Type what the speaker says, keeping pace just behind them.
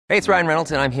Hey, it's Ryan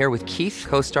Reynolds, and I'm here with Keith,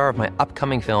 co-star of my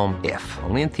upcoming film, If,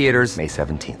 only in theaters May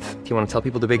 17th. Do you want to tell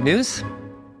people the big news?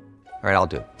 All right, I'll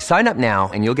do it. Sign up now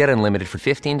and you'll get unlimited for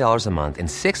 $15 a month and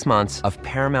 6 months of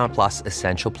Paramount Plus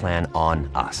Essential Plan on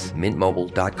us.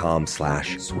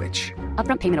 MintMobile.com/switch.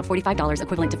 Upfront payment of $45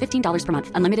 equivalent to $15 per month.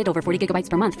 Unlimited over 40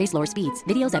 gigabytes per month. Face lower speeds.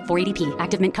 Videos at 480p.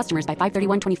 Active Mint customers by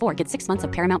 531.24 get 6 months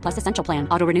of Paramount Plus Essential Plan.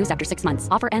 Auto renews after 6 months.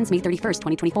 Offer ends May 31st,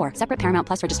 2024. Separate Paramount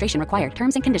Plus registration required.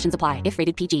 Terms and conditions apply if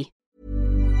rated PG.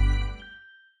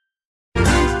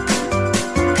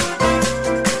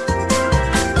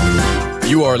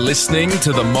 You are listening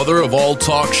to the Mother of All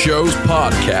Talk Shows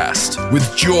podcast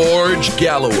with George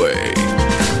Galloway.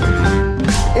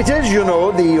 It is,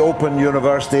 the Open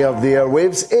University of the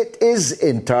Airwaves. It is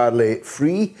entirely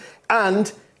free, and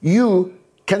you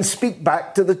can speak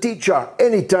back to the teacher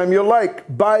anytime you like,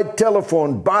 by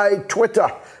telephone, by Twitter,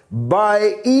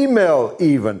 by email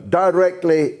even,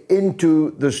 directly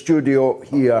into the studio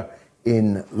here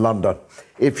in London.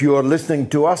 If you're listening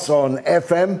to us on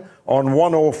FM, on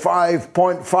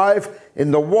 105.5 in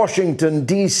the Washington,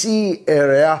 D.C.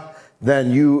 area,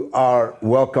 then you are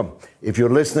welcome. If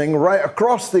you're listening right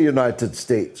across the United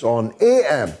States on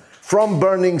AM, from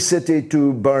Burning City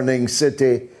to Burning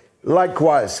City,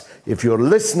 likewise. If you're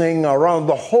listening around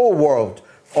the whole world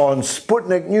on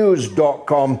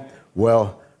SputnikNews.com,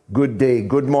 well, good day,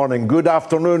 good morning, good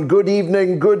afternoon, good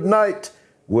evening, good night,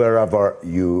 wherever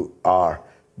you are.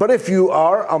 But if you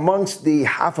are amongst the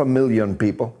 500,000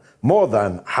 people, more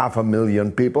than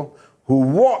 500,000 people who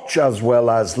watch as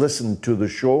well as listen to the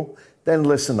show, then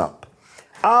listen up.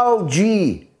 Al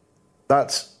G,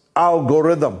 that's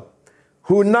algorithm,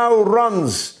 who now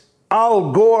runs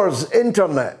Al Gore's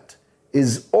internet,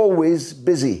 is always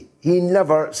busy. He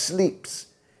never sleeps.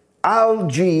 Al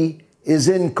G is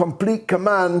in complete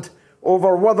command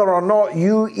over whether or not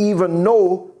you even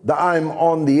know that I'm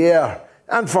on the air,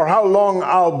 and for how long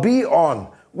I'll be on,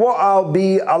 what I'll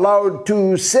be allowed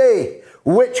to say,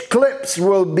 which clips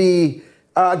will be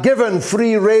given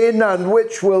free rein and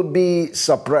which will be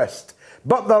suppressed.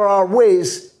 But there are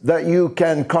ways that you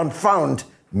can confound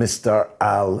Mr.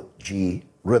 Al G.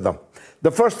 Rhythm.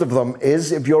 The first of them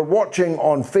is, if you're watching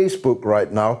on Facebook right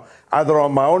now, either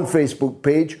on my own Facebook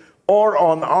page or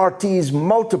on RT's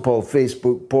multiple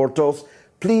Facebook portals,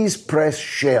 please press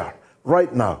share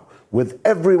right now with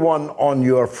everyone on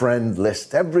your friend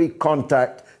list, every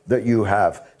contact that you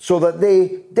have, so that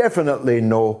they definitely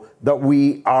know that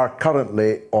we are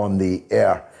currently on the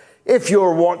air. If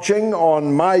you're watching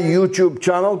on my YouTube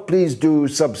channel, please do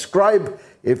subscribe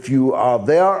if you are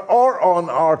there, or on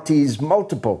RT's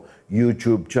multiple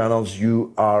YouTube channels,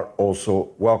 you are also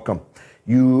welcome.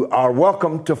 You are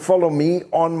welcome to follow me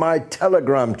on my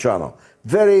Telegram channel.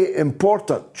 Very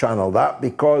important channel that,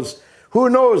 because who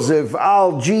knows if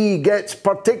Al G gets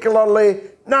particularly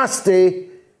nasty.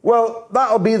 Well,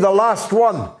 that'll be the last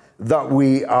one that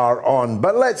we are on.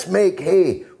 But let's make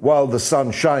hay while the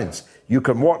sun shines. You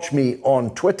can watch me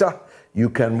on Twitter. You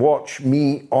can watch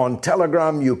me on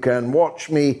Telegram. You can watch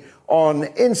me on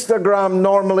Instagram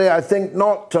normally. I think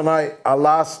not tonight,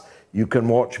 alas. You can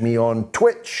watch me on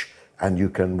Twitch, and you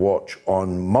can watch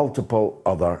on multiple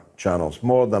other channels,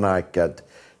 more than I could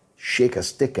shake a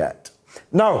stick at.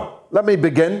 Now, let me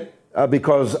begin.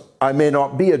 Because I may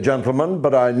not be a gentleman,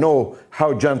 but I know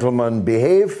how gentlemen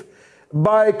behave,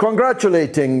 by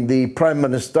congratulating the Prime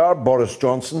Minister, Boris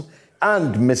Johnson,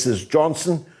 and Mrs.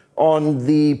 Johnson on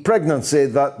the pregnancy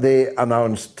that they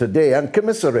announced today, and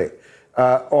commiserate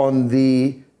on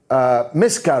the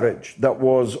miscarriage that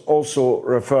was also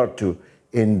referred to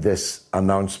in this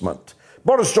announcement.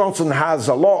 Boris Johnson has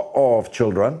a lot of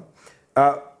children.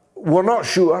 We're not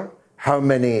sure how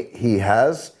many he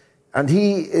has, and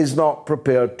he is not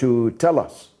prepared to tell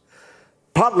us.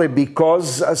 Partly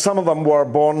because some of them were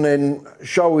born in,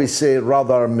 shall we say,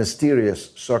 rather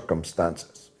mysterious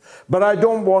circumstances. But I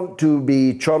don't want to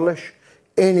be churlish.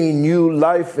 Any new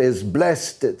life is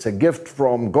blessed. It's a gift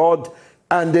from God.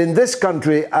 And in this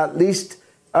country, at least,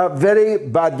 very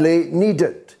badly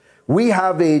needed. We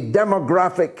have a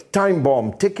demographic time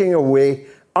bomb ticking away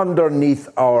underneath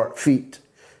our feet.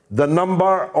 The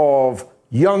number of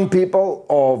young people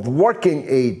of working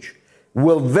age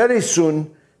will very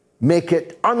soon make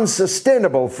it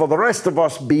unsustainable for the rest of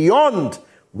us beyond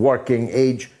working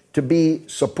age to be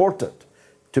supported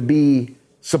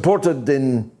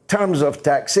in terms of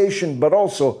taxation, but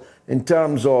also in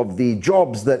terms of the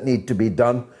jobs that need to be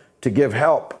done to give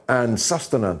help and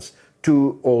sustenance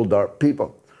to older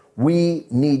people. We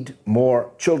need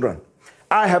more children.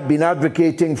 I have been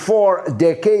advocating for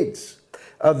decades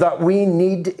that we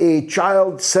need a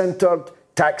child-centered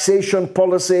taxation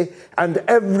policy, and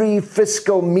every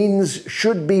fiscal means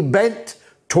should be bent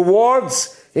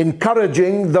towards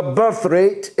encouraging the birth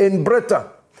rate in Britain.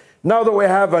 Now that we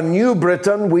have a new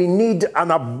Britain, we need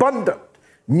an abundant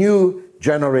new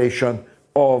generation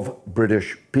of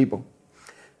British people.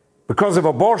 Because of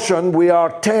abortion, we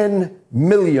are 10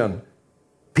 million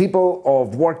people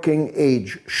of working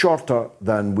age shorter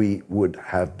than we would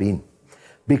have been.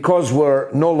 Because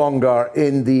we're no longer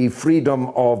in the freedom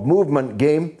of movement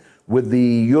game with the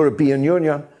European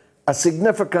Union, a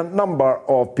significant number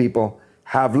of people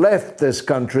have left this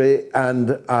country,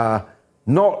 and a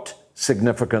not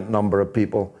significant number of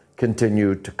people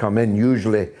continue to come in,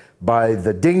 usually by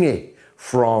the dinghy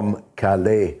from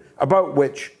Calais, about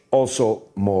which also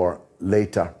more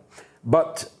later.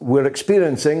 But we're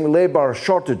experiencing labour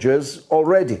shortages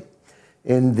already.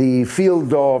 In the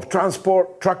field of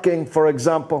transport, trucking, for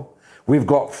example, we've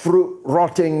got fruit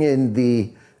rotting in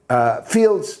the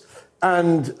fields.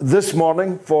 And this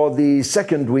morning, for the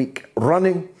second week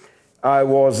running, I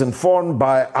was informed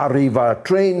by Arriva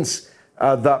Trains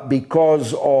that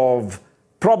because of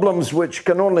problems which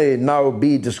can only now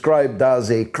be described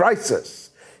as a crisis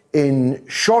in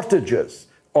shortages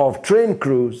of train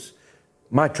crews,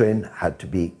 my train had to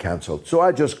be cancelled. So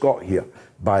I just got here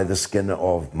by the skin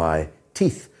of my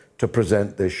teeth to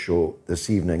present this show this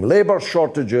evening. Labour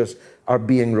shortages are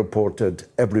being reported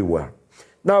everywhere.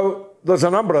 Now, there's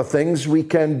a number of things we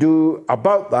can do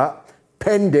about that,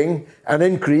 pending an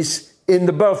increase in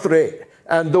the birth rate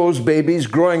and those babies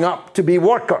growing up to be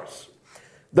workers.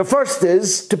 The first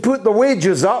is to put the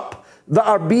wages up that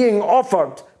are being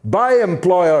offered by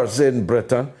employers in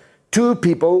Britain to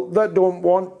people that don't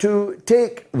want to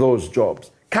take those jobs,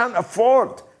 can't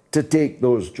afford to take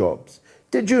those jobs.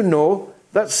 Did you know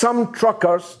that some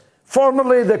truckers,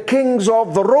 formerly the kings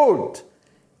of the road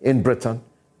in Britain,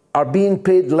 are being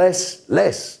paid less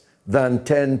than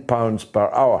 £10 per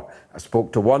hour? I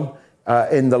spoke to one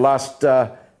in the last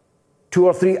 2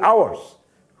 or 3 hours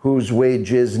whose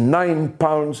wage is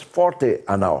 £9.40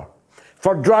 an hour,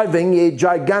 for driving a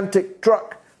gigantic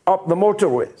truck up the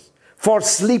motorways, for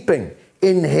sleeping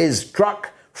in his truck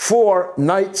 4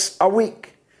 nights a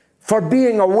week, for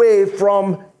being away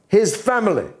from his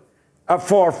family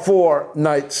for 4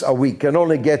 nights a week and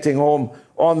only getting home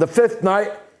on the 5th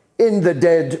night in the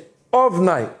dead of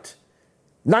night.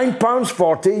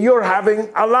 £9.40, you're having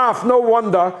a laugh. No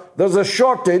wonder there's a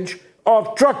shortage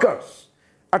of truckers.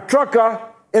 A trucker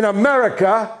in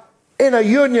America, in a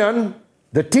union,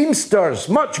 the Teamsters,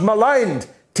 much maligned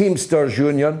Teamsters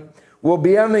Union, will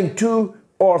be earning 2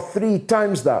 or 3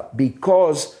 times that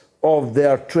because of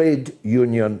their trade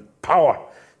union power.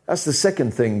 That's the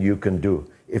second thing you can do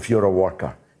if you're a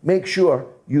worker. Make sure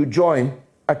you join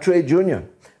a trade union,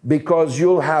 because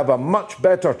you'll have a much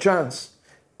better chance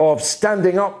of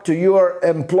standing up to your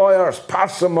employer's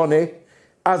parsimony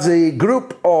as a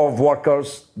group of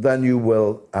workers than you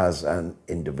will as an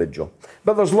individual.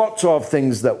 But there's lots of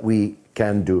things that we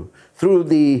can do through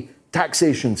the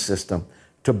taxation system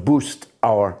to boost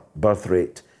our birth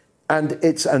rate. And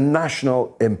it's a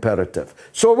national imperative.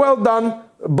 So well done,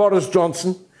 Boris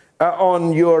Johnson,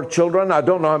 on your children. I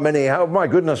don't know how many. My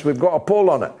goodness, we've got a poll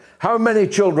on it. How many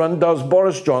children does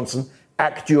Boris Johnson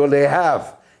actually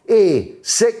have? A,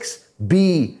 6,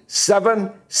 B,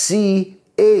 7, C,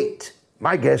 8.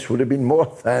 My guess would have been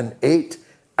more than 8,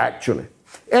 actually.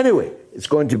 Anyway, it's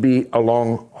going to be a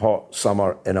long, hot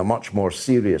summer in a much more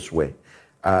serious way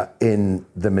in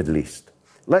the Middle East.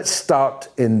 Let's start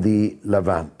in the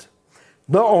Levant.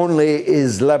 Not only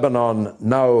is Lebanon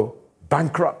now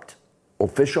bankrupt,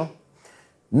 official,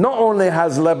 not only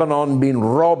has Lebanon been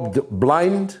robbed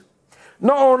blind,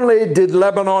 not only did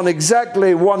Lebanon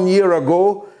exactly 1 year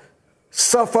ago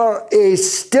suffer a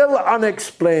still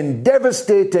unexplained,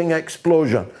 devastating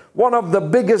explosion, one of the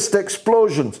biggest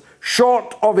explosions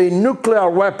short of a nuclear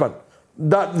weapon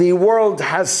that the world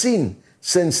has seen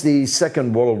since the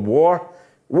Second World War,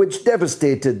 which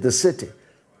devastated the city,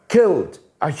 killed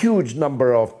a huge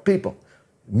number of people,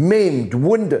 maimed,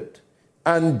 wounded,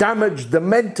 and damaged the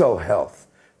mental health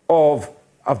of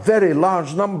a very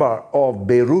large number of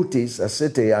Beirutis, a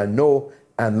city I know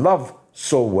and love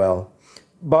so well,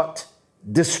 but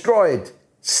destroyed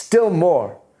still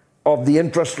more of the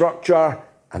infrastructure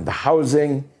and the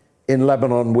housing in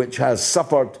Lebanon, which has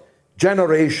suffered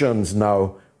generations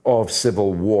now of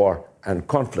civil war and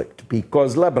conflict,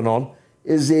 because Lebanon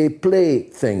is a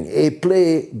plaything, a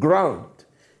playground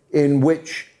in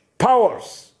which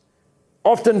powers,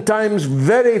 oftentimes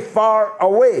very far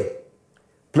away,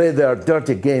 play their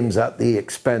dirty games at the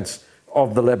expense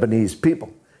of the Lebanese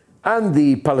people and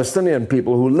the Palestinian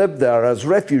people who live there as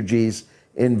refugees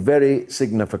in very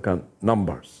significant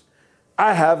numbers.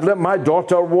 My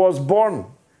daughter was born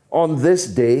on this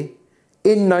day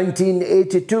in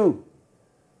 1982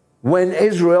 when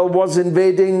Israel was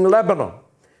invading Lebanon.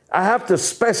 I have to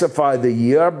specify the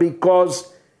year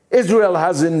because Israel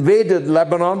has invaded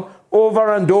Lebanon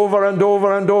over and over and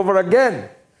over and over again.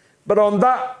 But on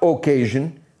that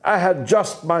occasion, I had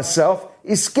just myself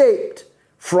escaped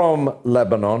from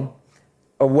Lebanon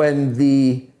when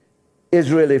the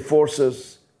Israeli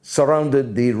forces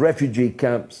surrounded the refugee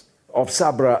camps of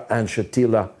Sabra and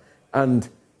Shatila, and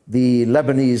the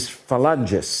Lebanese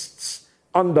phalangists,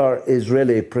 under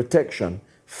Israeli protection,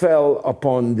 fell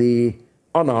upon the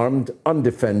unarmed,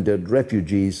 undefended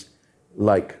refugees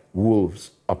like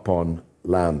wolves upon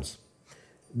lambs.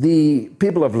 The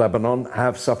people of Lebanon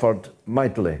have suffered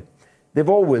mightily. They've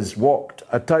always walked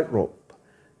a tightrope,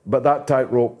 but that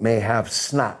tightrope may have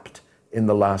snapped in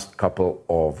the last couple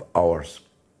of hours.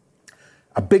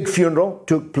 A big funeral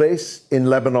took place in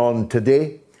Lebanon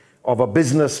today of a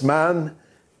businessman,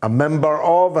 a member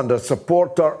of and a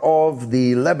supporter of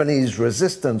the Lebanese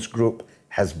resistance group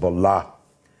Hezbollah.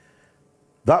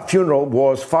 That funeral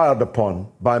was fired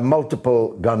upon by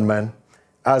multiple gunmen,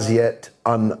 as yet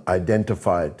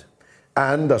unidentified.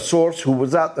 And a source who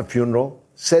was at the funeral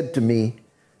said to me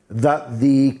that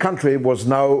the country was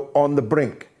now on the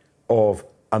brink of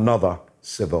another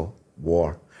civil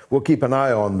war. We'll keep an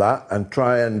eye on that and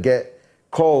try and get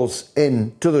calls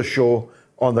in to the show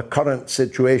on the current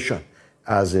situation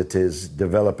as it is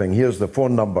developing. Here's the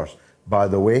phone numbers, by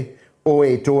the way,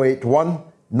 08081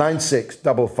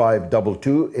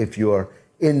 965522 if you're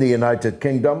in the United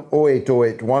Kingdom,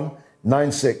 08081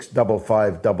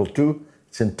 965522.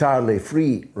 It's entirely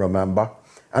free, remember.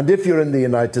 And if you're in the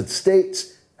United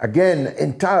States, again,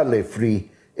 entirely free,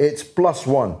 it's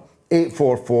 +1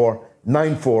 844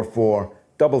 944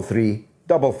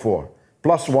 3344.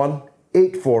 +1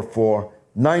 844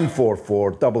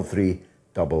 944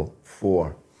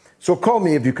 3344. So call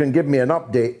me if you can give me an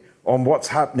update on what's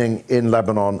happening in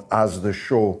Lebanon as the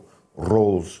show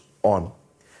rolls on.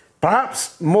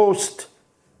 Perhaps most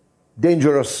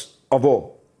dangerous of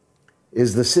all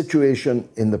is the situation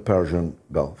in the Persian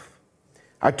Gulf.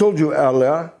 I told you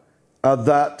earlier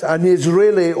that an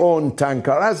Israeli-owned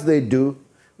tanker, as they do,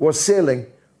 was sailing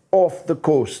off the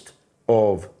coast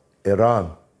of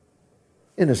Iran.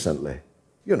 Innocently,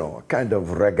 a kind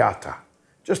of regatta,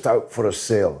 just out for a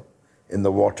sail in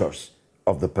the waters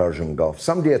of the Persian Gulf.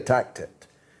 Somebody attacked it.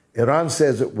 Iran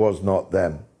says it was not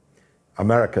them.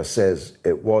 America says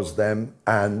it was them,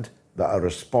 and that a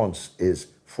response is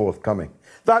forthcoming.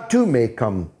 That too may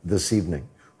come this evening.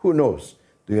 Who knows?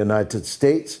 The United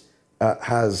States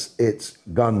has its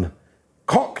gun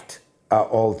cocked at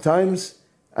all times,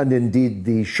 and indeed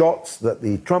the shots that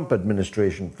the Trump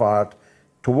administration fired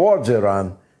towards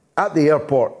Iran at the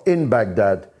airport in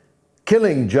Baghdad,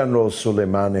 killing General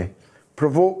Soleimani,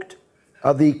 provoked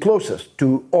the closest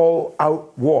to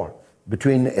all-out war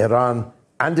between Iran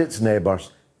and its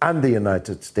neighbors and the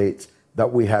United States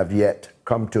that we have yet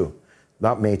come to.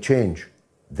 That may change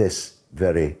this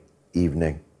very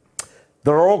evening.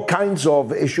 There are all kinds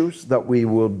of issues that we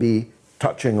will be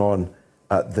touching on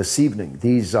this evening.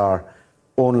 These are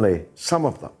only some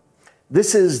of them.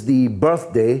 This is the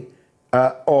birthday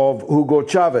of Hugo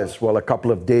Chavez. Well, a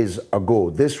couple of days ago,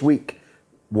 this week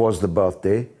was the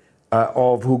birthday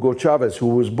of Hugo Chavez, who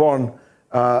was born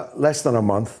less than a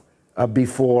month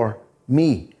before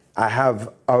me. I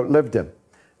have outlived him,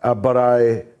 but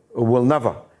I will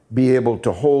never be able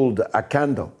to hold a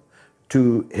candle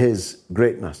to his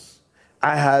greatness.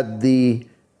 I had the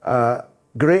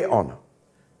great honor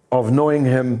of knowing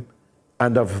him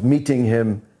and of meeting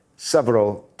him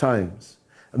several times.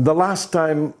 And the last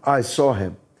time I saw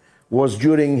him was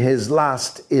during his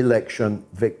last election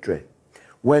victory,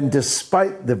 when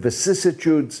despite the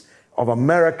vicissitudes of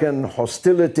American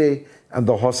hostility and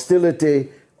the hostility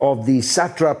of the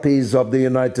satrapies of the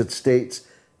United States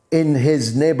in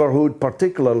his neighborhood,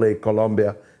 particularly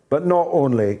Colombia, but not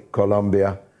only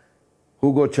Colombia,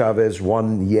 Hugo Chavez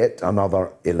won yet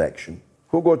another election.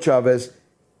 Hugo Chavez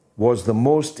was the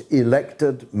most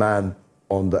elected man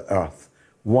on the earth,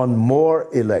 won more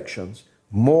elections,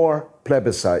 more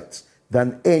plebiscites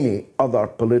than any other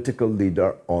political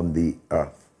leader on the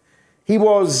earth. He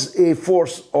was a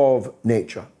force of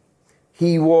nature.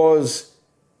 He was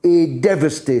a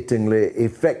devastatingly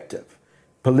effective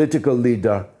political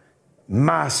leader,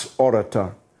 mass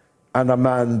orator, and a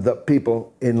man that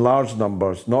people in large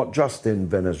numbers, not just in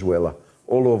Venezuela,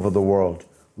 all over the world,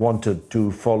 wanted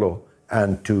to follow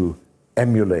and to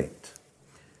emulate.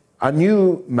 A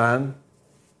new man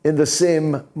in the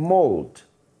same mold,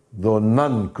 though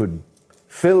none could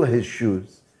fill his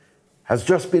shoes, has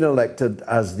just been elected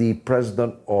as the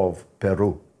president of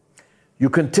Peru. You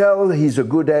can tell he's a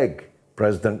good egg,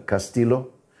 President Castillo,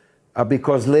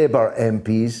 because Labour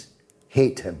MPs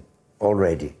hate him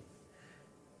already.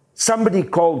 Somebody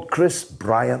called Chris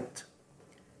Bryant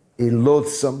a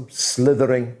loathsome,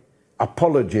 slithering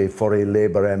apology for a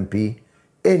Labour MP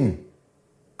in,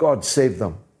 God save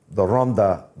them, the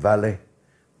Rhondda Valley.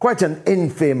 Quite an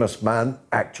infamous man,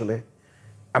 actually.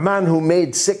 A man who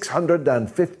made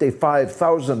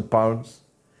 £655,000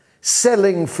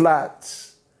 selling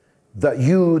flats that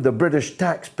you, the British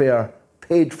taxpayer,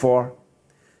 paid for.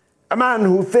 A man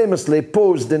who famously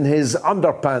posed in his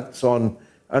underpants on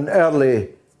an early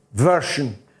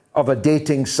version of a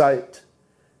dating site.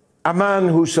 A man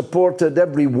who supported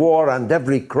every war and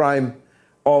every crime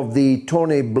of the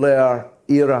Tony Blair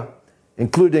era,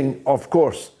 including, of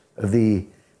course, the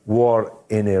war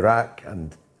in Iraq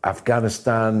and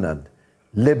Afghanistan and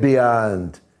Libya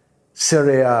and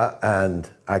Syria, and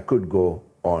I could go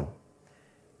on.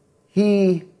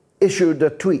 He issued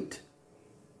a tweet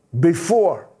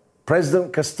before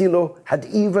President Castillo had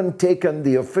even taken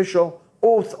the official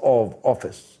oath of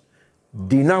office,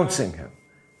 denouncing him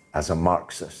as a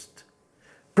Marxist.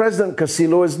 President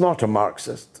Castillo is not a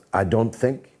Marxist, I don't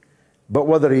think, but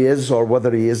whether he is or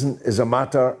whether he isn't is a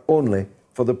matter only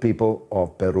for the people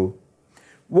of Peru.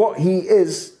 What he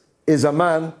is a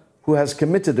man who has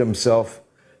committed himself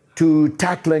to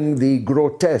tackling the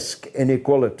grotesque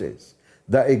inequalities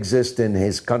that exist in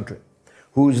his country,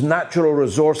 whose natural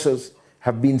resources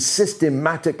have been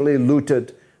systematically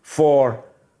looted for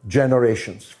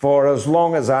generations, for as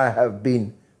long as I have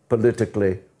been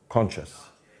politically conscious.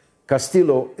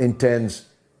 Castillo intends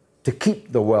to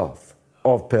keep the wealth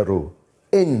of Peru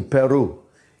in Peru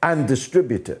and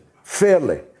distribute it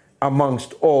fairly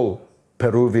amongst all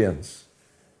Peruvians.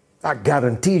 That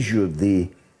guarantees you the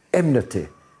enmity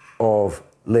of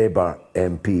Labour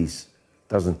MPs,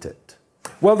 doesn't it?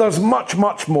 Well, there's much,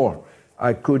 much more.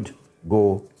 I could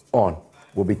go on.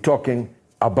 We'll be talking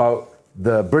about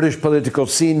the British political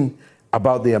scene,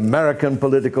 about the American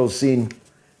political scene,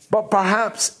 but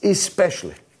perhaps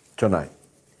especially tonight,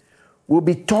 we'll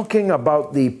be talking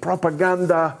about the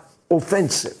propaganda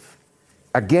offensive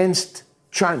against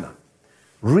China,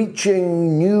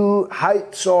 reaching new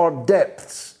heights or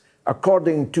depths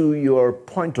according to your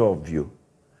point of view.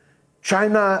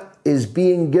 China is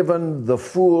being given the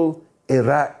full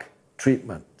Iraq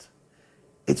treatment.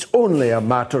 It's only a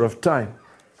matter of time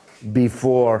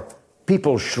before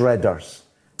people shredders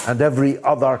and every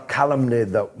other calumny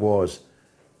that was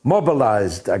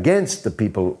mobilized against the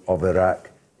people of Iraq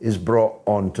is brought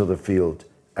onto the field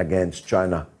against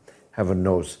China. Heaven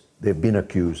knows they've been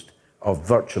accused of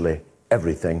virtually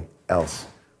everything else.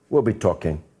 We'll be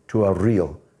talking to a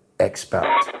real expert.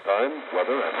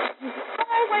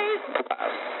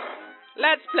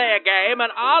 Let's play a game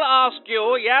and I'll ask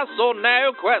you yes or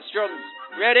no questions.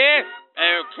 Ready?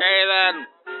 Okay then.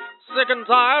 Sick and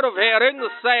tired of hearing the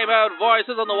same old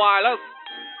voices on the wireless?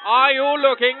 Are you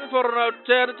looking for an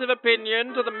alternative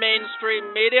opinion to the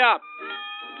mainstream media?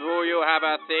 Do you have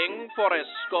a thing for a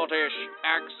Scottish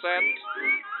accent?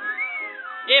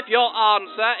 If your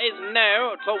answer is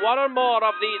no to one or more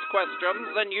of these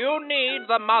questions, then you need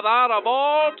the mother of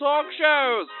all talk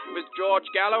shows, Miss George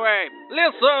Galloway.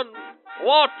 Listen,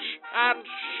 watch, and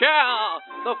share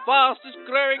the fastest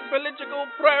growing political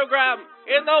program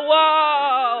in the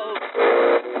world.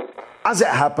 As it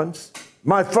happens,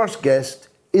 my first guest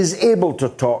is able to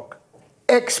talk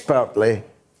expertly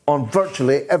on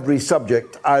virtually every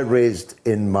subject I raised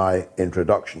in my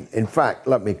introduction. In fact,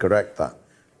 let me correct that.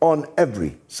 On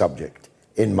every subject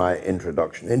in my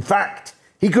introduction. In fact,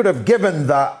 he could have given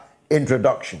that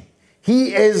introduction.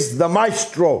 He is the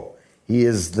maestro. He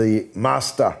is the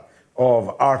master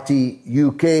of RT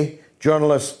UK,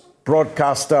 journalist,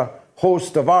 broadcaster,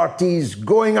 host of RT's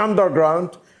Going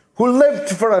Underground, who lived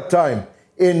for a time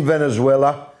in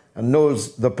Venezuela and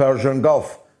knows the Persian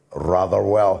Gulf rather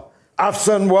well.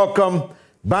 Afsan, welcome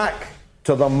back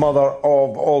to the mother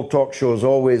of all talk shows.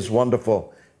 Always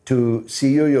wonderful to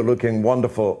see you. You're looking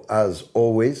wonderful as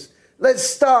always. Let's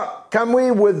start, can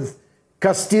we, with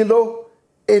Castillo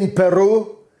in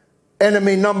Peru,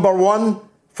 enemy number one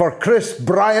for Chris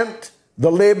Bryant,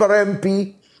 the Labour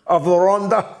MP of the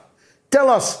Rhondda. Tell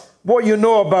us what you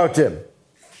know about him.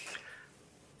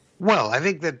 Well, I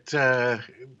think that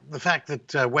the fact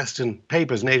that Western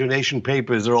papers, NATO nation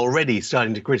papers, are already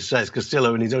starting to criticize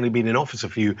Castillo, and he's only been in office a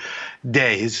few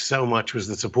days. So much was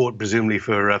the support, presumably,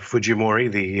 for Fujimori,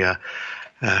 the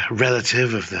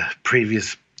relative of the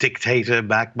previous dictator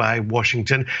backed by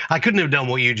Washington. I couldn't have done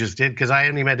what you just did because I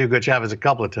only met Hugo Chavez a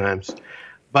couple of times.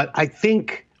 But I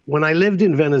think when I lived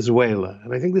in Venezuela,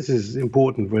 and I think this is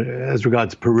important as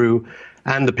regards Peru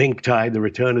and the pink tide, the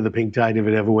return of the pink tide if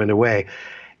it ever went away,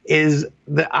 is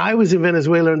that I was in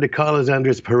Venezuela under Carlos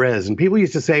Andrés Perez, and people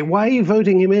used to say, why are you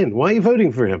voting him in? Why are you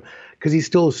voting for him? Because he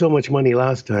stole so much money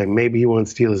last time. Maybe he won't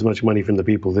steal as much money from the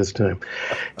people this time.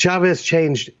 Chavez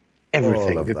changed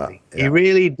everything, didn't he? Yeah. He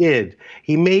really did.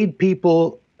 He made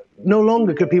people, no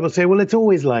longer could people say, well, it's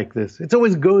always like this. It's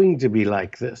always going to be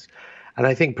like this. And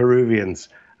I think Peruvians,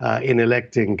 in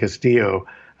electing Castillo,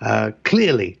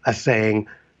 clearly are saying,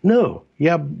 no,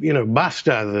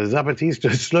 basta, the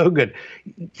Zapatista slogan.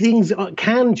 Things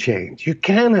can change. You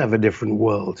can have a different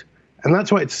world. And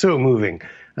that's why it's so moving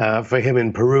for him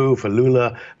in Peru, for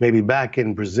Lula, maybe back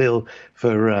in Brazil,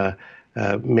 for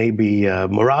maybe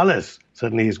Morales,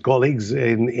 certainly his colleagues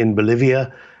in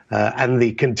Bolivia, and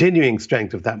the continuing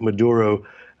strength of that Maduro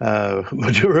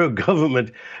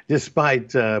government,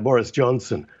 despite Boris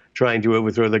Johnson trying to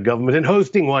overthrow the government and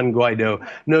hosting Juan Guaido.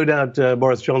 No doubt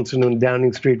Boris Johnson on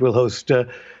Downing Street will host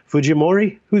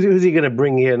Fujimori. Who's he going to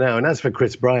bring here now? And as for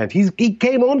Chris Bryant, he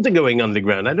came on to going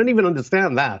underground. I don't even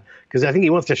understand that, because I think he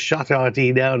wants to shut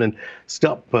RT down and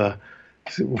stop,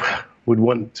 would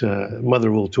want mother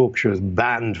of all talk shows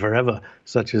banned forever,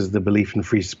 such as the belief in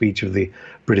free speech of the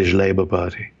British Labour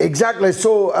Party. Exactly.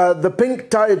 So the pink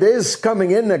tide is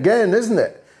coming in again, isn't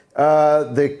it?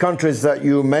 The countries that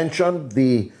you mentioned,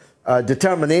 the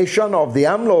determination of the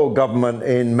AMLO government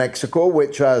in Mexico,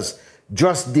 which has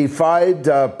just defied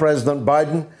President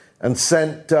Biden and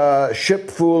sent a ship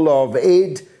full of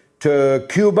aid to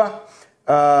Cuba,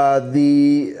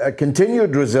 the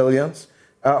continued resilience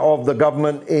of the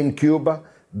government in Cuba,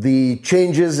 the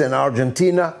changes in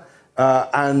Argentina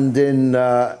and in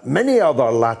many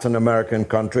other Latin American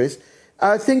countries.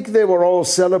 I think they were all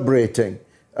celebrating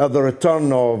the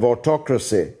return of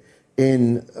autocracy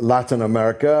in Latin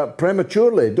America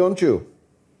prematurely, don't you?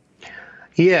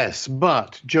 Yes,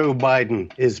 but Joe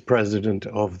Biden is president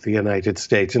of the United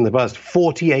States. In the past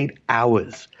 48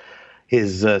 hours,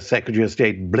 his Secretary of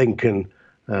State Blinken,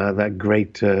 that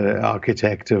great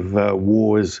architect of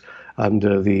wars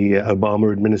under the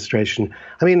Obama administration,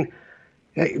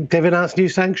 they've announced new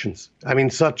sanctions.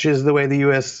 Such is the way the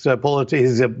U.S.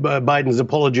 Biden's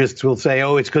apologists will say,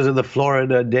 oh, it's because of the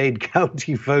Florida Dade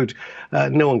County vote.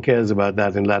 No one cares about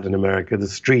that in Latin America. The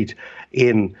street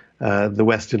in the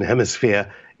Western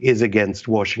Hemisphere is against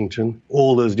Washington,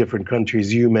 all those different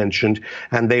countries you mentioned,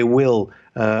 and they will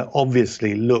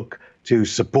obviously look to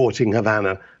supporting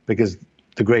Havana, because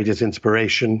the greatest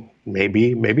inspiration,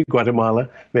 maybe Guatemala,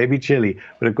 maybe Chile.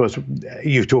 But of course,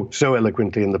 you've talked so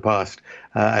eloquently in the past,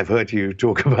 I've heard you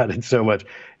talk about it so much,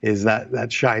 is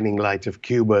that shining light of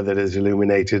Cuba that has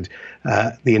illuminated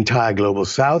the entire global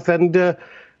South and the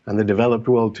developed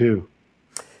world too.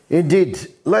 Indeed.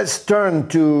 Let's turn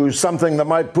to something that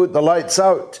might put the lights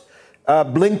out.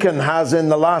 Blinken has in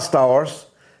the last hours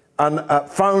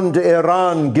found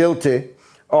Iran guilty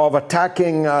of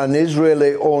attacking an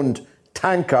Israeli-owned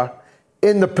tanker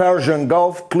in the Persian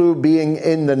Gulf, clue being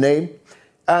in the name,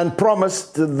 and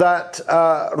promised that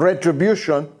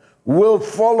retribution will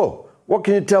follow. What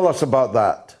can you tell us about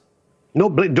that? No,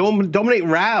 Dominic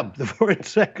Raab, the Foreign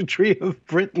Secretary of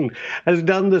Britain, has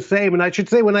done the same. And I should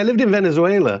say, when I lived in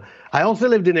Venezuela, I also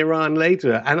lived in Iran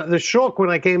later. And the shock when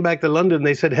I came back to London,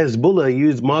 they said Hezbollah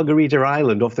used Margarita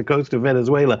Island off the coast of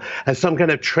Venezuela as some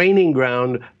kind of training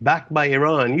ground backed by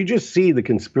Iran. You just see the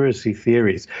conspiracy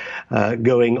theories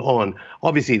going on.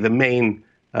 Obviously, the main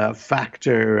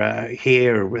factor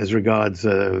here as regards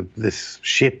this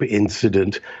ship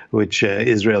incident, which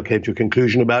Israel came to a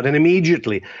conclusion about and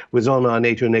immediately was on our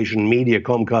NATO nation media,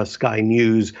 Comcast, Sky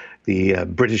News, the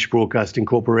British Broadcasting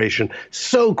Corporation,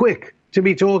 so quick to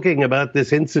be talking about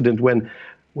this incident when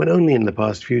only in the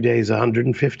past few days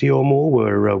 150 or more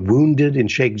were wounded in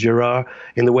Sheikh Jarrah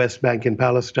in the West Bank in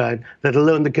Palestine, let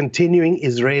alone the continuing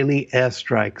Israeli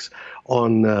airstrikes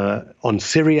on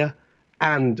Syria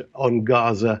and on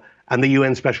Gaza, and the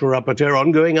UN Special Rapporteur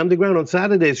ongoing underground on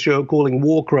Saturday's show calling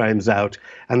war crimes out,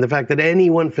 and the fact that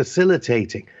anyone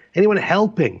facilitating, anyone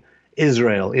helping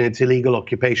Israel in its illegal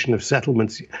occupation of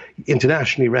settlements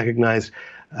internationally recognized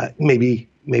may be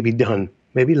done,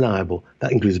 may be liable.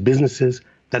 That includes businesses,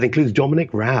 that includes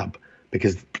Dominic Raab,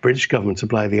 because the British government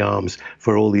supply the arms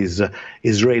for all these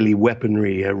Israeli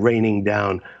weaponry raining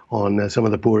down on some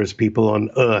of the poorest people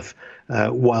on earth,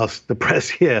 whilst the press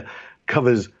here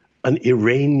covers an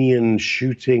Iranian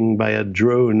shooting by a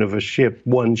drone of a ship,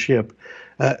 one ship.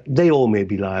 They all may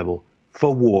be liable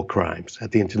for war crimes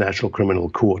at the International Criminal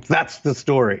Court. That's the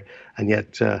story. And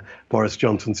yet Boris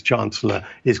Johnson's Chancellor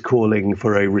is calling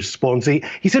for a response.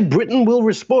 He said Britain will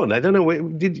respond. I don't know,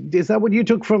 is that what you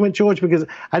took from it, George? Because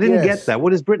I didn't get that.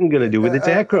 What is Britain going to do with its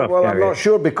aircraft carrier? I'm not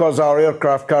sure, because our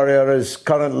aircraft carrier is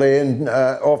currently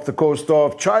off the coast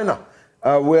of China,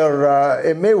 where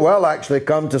it may well actually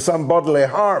come to some bodily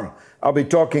harm. I'll be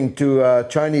talking to a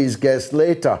Chinese guest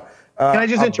later. Can I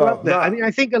just interrupt there? I mean, I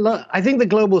think the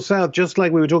Global South, just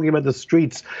like we were talking about the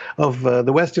streets of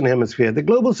the Western Hemisphere, the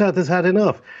Global South has had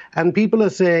enough. And people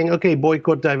are saying, okay,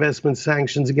 boycott, divestment,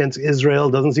 sanctions against Israel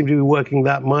doesn't seem to be working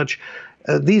that much.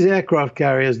 These aircraft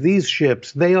carriers, these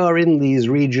ships, they are in these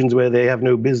regions where they have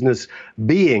no business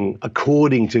being,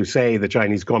 according to, say, the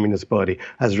Chinese Communist Party,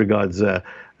 as regards Her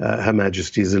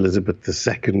Majesty's Elizabeth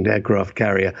II aircraft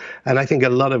carrier. And I think a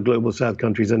lot of Global South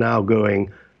countries are now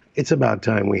going, it's about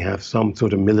time we have some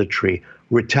sort of military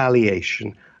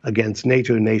retaliation against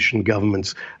NATO nation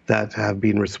governments that have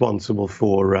been responsible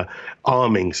for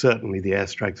arming, certainly, the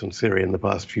airstrikes on Syria in the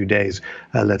past few days,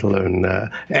 let alone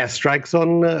airstrikes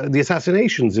on the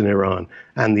assassinations in Iran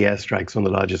and the airstrikes on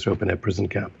the largest open-air prison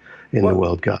camp in the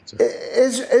world, Gaza.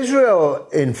 Israel,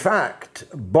 in fact,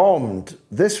 bombed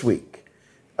this week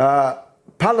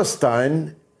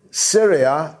Palestine,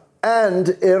 Syria,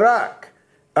 and Iraq.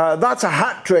 That's a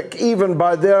hat trick, even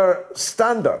by their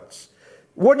standards.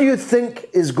 What do you think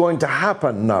is going to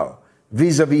happen now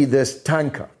vis-a-vis this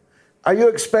tanker? Are you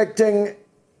expecting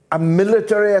a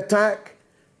military attack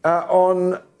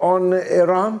on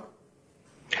Iran?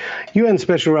 UN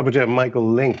Special Rapporteur Michael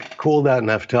Lynk called out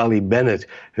Naftali Bennett,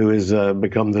 who has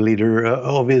become the leader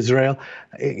of Israel.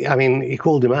 I mean, he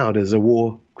called him out as a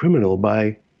war criminal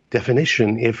by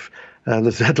definition if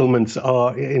the settlements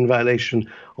are in violation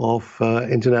of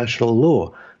international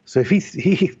law. So if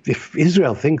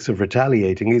Israel thinks of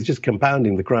retaliating, he's just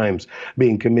compounding the crimes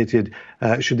being committed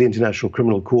should the International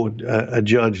Criminal Court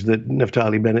adjudge that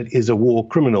Naftali Bennett is a war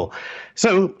criminal.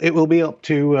 So it will be up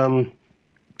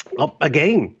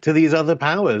again to these other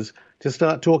powers to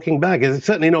start talking back. It's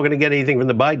certainly not going to get anything from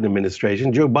the Biden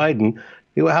administration. Joe Biden,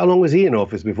 how long was he in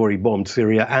office before he bombed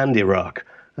Syria and Iraq?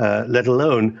 Let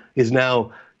alone is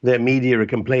now their media are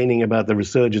complaining about the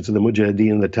resurgence of the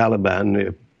Mujahideen and the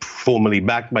Taliban, formerly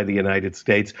backed by the United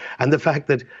States, and the fact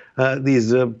that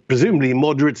these presumably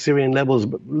moderate Syrian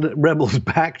rebels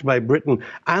backed by Britain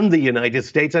and the United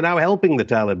States are now helping the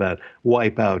Taliban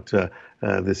wipe out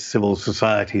this civil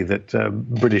society that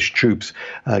British troops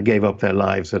gave up their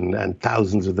lives, and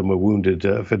thousands of them were wounded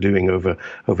for doing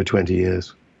over 20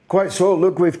 years. Quite so.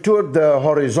 Look, we've toured the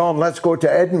horizon. Let's go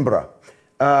to Edinburgh.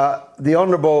 The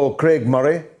Honourable Craig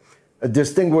Murray, a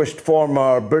distinguished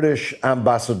former British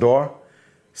ambassador,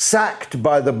 sacked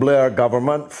by the Blair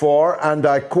government for, and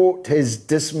I quote his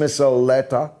dismissal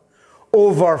letter,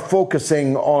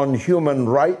 over-focusing on human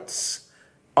rights,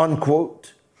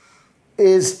 unquote,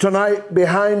 is tonight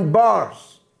behind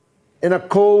bars in a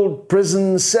cold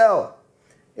prison cell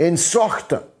in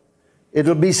Saughton.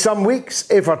 It'll be some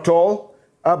weeks, if at all,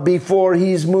 before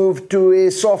he's moved to a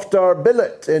softer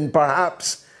billet in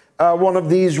perhaps one of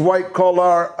these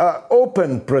white-collar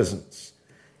open prisons.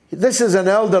 This is an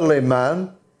elderly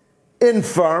man,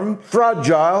 infirm,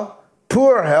 fragile,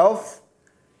 poor health.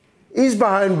 He's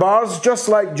behind bars, just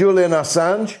like Julian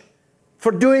Assange,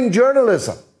 for doing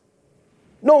journalism.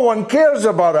 No one cares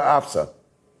about it, Afsar.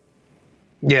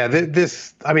 Yeah,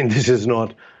 this is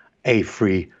not a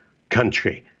free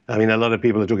country. I mean, a lot of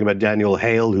people are talking about Daniel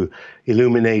Hale, who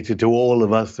illuminated to all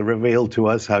of us, revealed to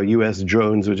us how U.S.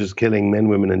 drones were just killing men,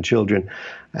 women, and children.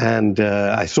 And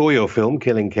I saw your film,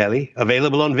 Killing Kelly,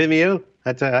 available on Vimeo. I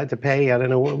had to pay, I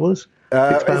don't know what it was.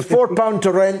 It's £4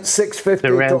 to rent, $6.50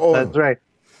 to own. That's right.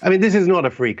 I mean, this is not a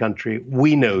free country.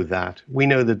 We know that. We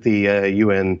know that the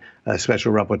UN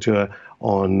Special Rapporteur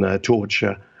on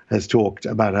torture has talked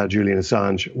about how Julian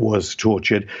Assange was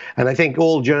tortured. And I think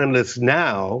all journalists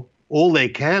now, all they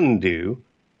can do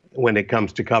when it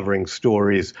comes to covering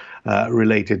stories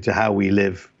related to how we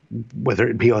live, whether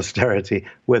it be austerity,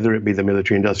 whether it be the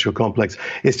military-industrial complex,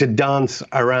 is to dance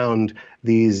around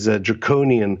these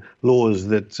draconian laws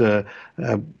that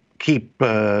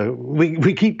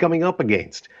we keep coming up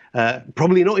against.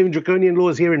 Probably not even draconian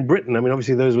laws here in Britain. I mean,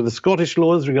 obviously, those were the Scottish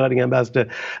laws regarding Ambassador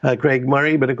Craig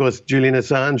Murray, but of course, Julian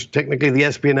Assange, technically the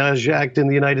Espionage Act in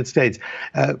the United States.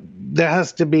 There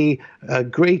has to be a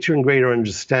greater and greater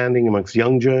understanding amongst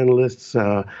young journalists,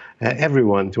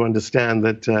 everyone, to understand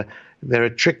that there are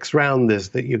tricks around this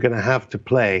that you're going to have to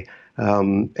play,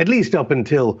 at least up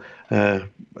until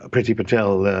Priti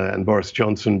Patel and Boris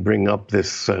Johnson bring up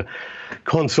this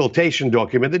consultation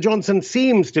document that Johnson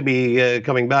seems to be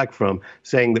coming back from,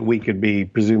 saying that we could be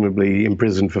presumably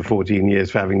imprisoned for 14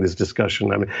 years for having this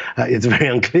discussion. I mean, it's very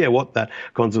unclear what that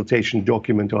consultation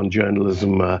document on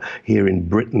journalism here in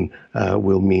Britain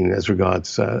will mean as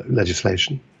regards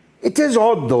legislation. It is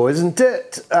odd, though, isn't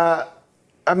it?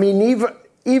 I mean,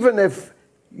 even if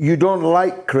you don't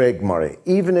like Craig Murray,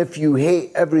 even if you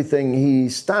hate everything he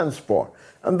stands for,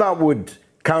 and that would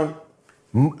count,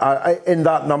 in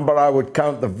that number I would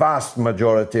count the vast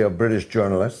majority of British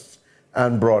journalists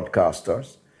and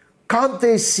broadcasters, can't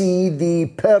they see the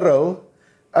peril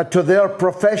to their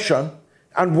profession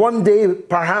and one day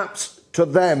perhaps to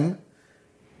them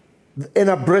in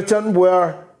a Britain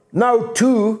where now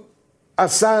two,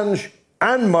 Assange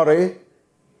and Murray,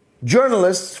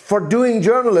 journalists for doing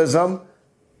journalism,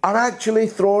 are actually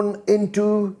thrown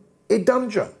into a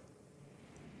dungeon?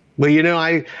 Well, you know,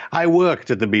 I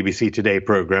worked at the BBC Today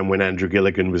programme when Andrew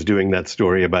Gilligan was doing that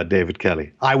story about David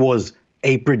Kelly. I was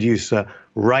a producer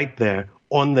right there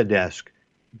on the desk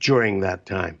during that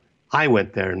time. I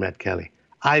went there and met Kelly.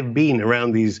 I've been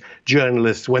around these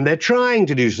journalists when they're trying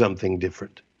to do something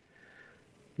different.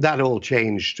 That all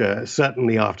changed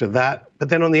certainly after that. But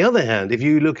then on the other hand, if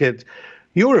you look at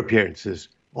your appearances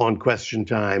on Question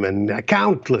Time and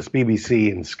countless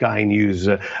BBC and Sky News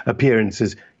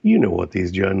appearances, you know what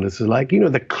these journalists are like. You know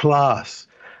the class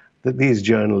that these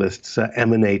journalists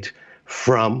emanate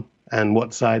from and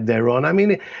what side they're on. I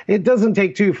mean, it doesn't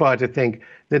take too far to think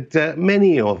that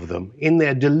many of them, in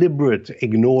their deliberate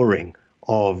ignoring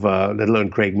of, let alone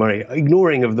Craig Murray,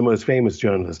 ignoring of the most famous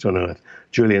journalist on earth,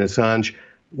 Julian Assange,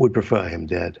 would prefer him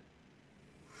dead.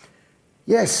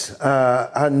 Yes,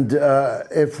 and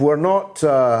if we're not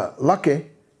lucky,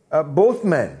 both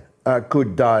men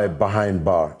could die behind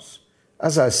bars.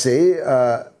 As I say,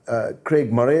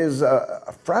 Craig Murray is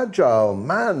a fragile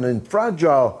man in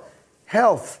fragile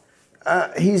health.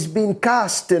 He's been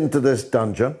cast into this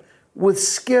dungeon with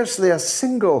scarcely a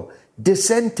single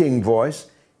dissenting voice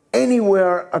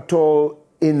anywhere at all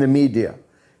in the media.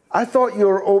 I thought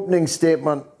your opening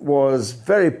statement was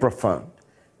very profound.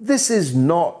 This is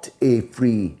not a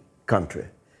free country.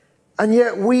 And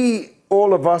yet we,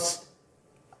 all of us,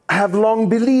 have long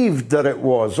believed that it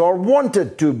was, or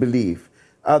wanted to believe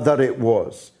that it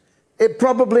was. It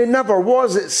probably never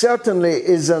was. It certainly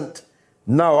isn't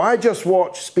now. I just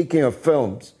watched, speaking of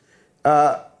films,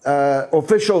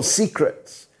 Official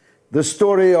Secrets, the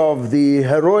story of the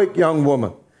heroic young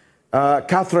woman,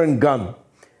 Catherine Gunn,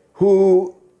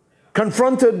 who,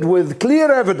 confronted with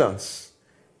clear evidence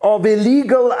of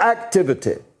illegal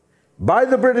activity by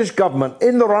the British government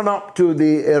in the run-up to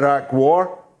the Iraq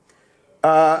War,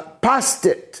 passed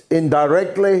it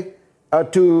indirectly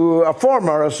to a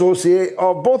former associate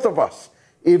of both of us,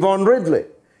 Yvonne Ridley,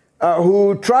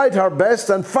 who tried her best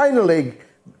and finally,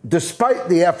 despite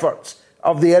the efforts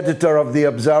of the editor of The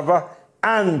Observer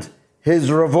and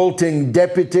his revolting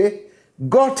deputy,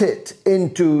 got it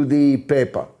into the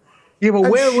paper. Yeah,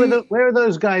 but where are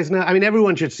those guys now? I mean,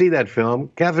 everyone should see that film.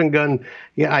 Catherine Gunn,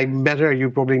 yeah, I met her. You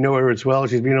probably know her as well.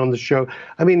 She's been on the show.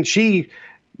 I mean,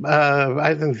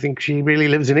 I don't think she really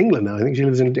lives in England now. I think she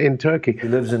lives in Turkey. She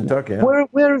lives in Turkey, yeah.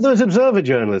 Where have those Observer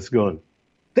journalists gone?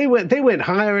 They went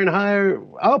higher and higher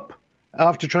up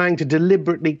after trying to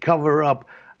deliberately cover up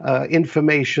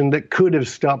information that could have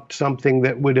stopped something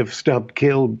that would have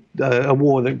killed a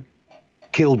war that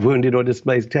killed, wounded, or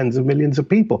displaced tens of millions of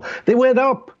people. They went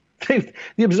up. The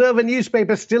Observer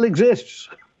newspaper still exists.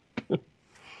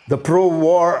 The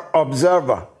pro-war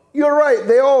Observer. You're right,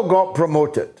 they all got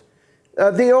promoted.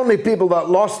 The only people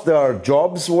that lost their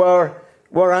jobs were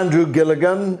Andrew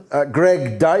Gilligan,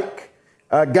 Greg Dyke,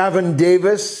 Gavin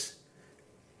Davis,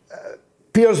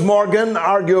 Piers Morgan,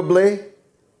 arguably,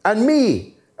 and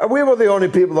me. We were the only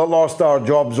people that lost our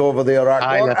jobs over the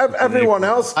Iraq War. Everyone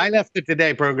else. I left the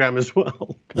Today program as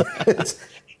well.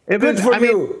 Good for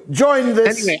you. Join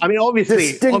this. Anyway, I mean,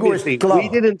 obviously, club. We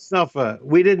didn't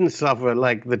suffer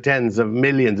like the tens of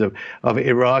millions of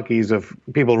Iraqis, of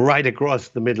people right across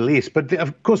the Middle East. But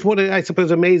of course, what I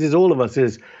suppose amazes all of us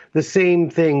is the same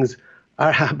things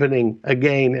are happening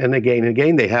again and again and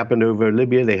again. They happened over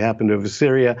Libya, they happened over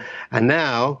Syria, and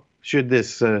now, should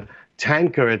this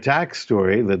tanker attack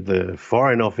story that the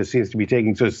Foreign Office seems to be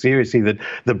taking so seriously that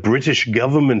the British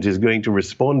government is going to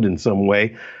respond in some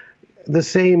way, the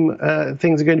same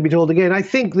things are going to be told again. I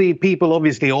think the people,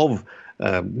 obviously, of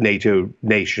NATO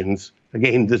nations,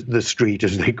 again, the street,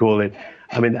 as they call it,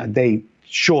 I mean, they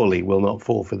surely will not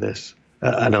fall for this.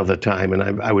 another time.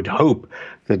 And I would hope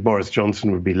that Boris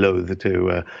Johnson would be loath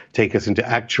to take us into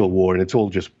actual war. And it's all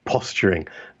just posturing,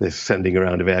 this sending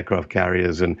around of aircraft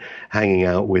carriers and hanging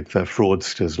out with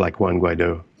fraudsters like Juan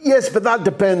Guaido. Yes, but that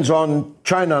depends on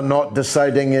China not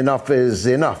deciding enough is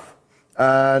enough.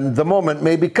 And the moment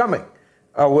may be coming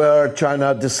where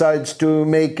China decides to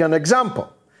make an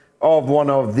example of one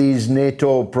of these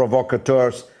NATO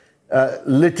provocateurs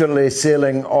literally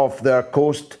sailing off their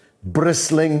coast,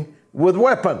 bristling with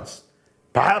weapons,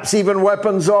 perhaps even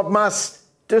weapons of mass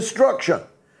destruction.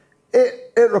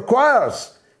 It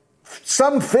requires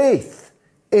some faith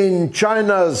in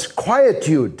China's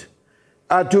quietude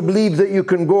to believe that you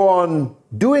can go on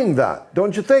doing that,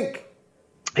 don't you think?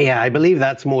 Yeah, I believe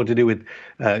that's more to do with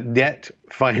debt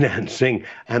financing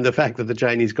and the fact that the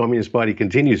Chinese Communist Party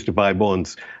continues to buy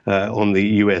bonds on the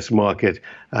US market.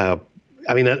 I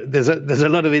mean, there's a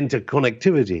lot of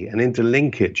interconnectivity and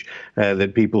interlinkage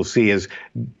that people see as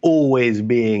always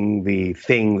being the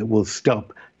thing that will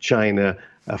stop China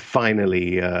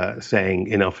finally saying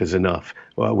enough is enough.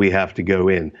 Well, we have to go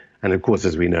in. And of course,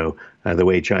 as we know, the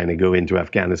way China go into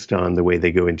Afghanistan, the way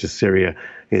they go into Syria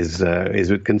is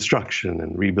with construction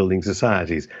and rebuilding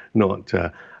societies, not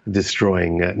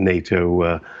destroying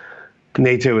NATO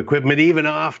equipment, even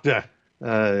after,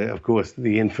 of course,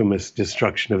 the infamous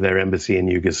destruction of their embassy in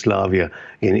Yugoslavia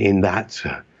in that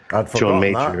John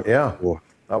Major. That, yeah. War.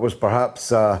 That was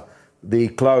perhaps the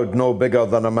cloud no bigger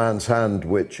than a man's hand,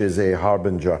 which is a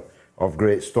harbinger of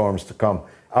great storms to come.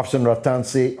 Afshin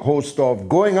Rattansi, host of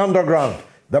Going Underground,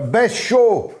 the best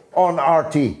show on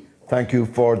RT. Thank you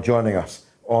for joining us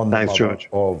on the Thanks, mother George.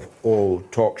 of all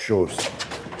talk shows.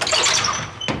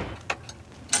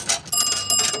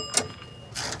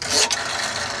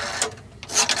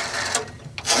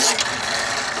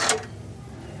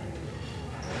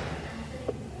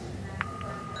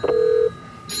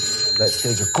 Let's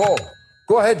take a call.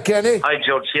 Go ahead, Kenny. Hi,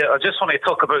 George. Yeah, I just want to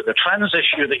talk about the trans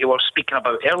issue that you were speaking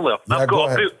about earlier. Yeah, I've go got a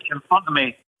ahead. book in front of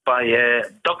me by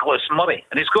Douglas Murray,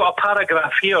 and he's got a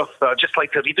paragraph here that I'd just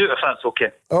like to read out, if that's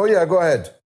okay. Oh, yeah, go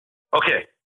ahead. Okay.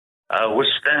 I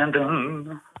was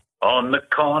standing on the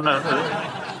corner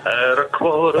at a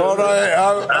quarter. All right,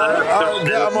 I'll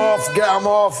get him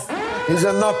off. He's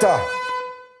a nutter.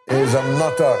 He's a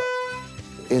nutter.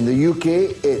 In the UK,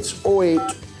 it's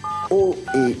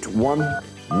 08081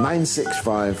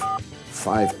 965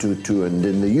 522, and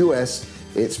in the US,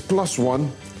 it's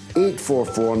 +1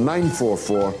 844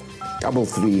 944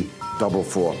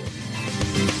 3344.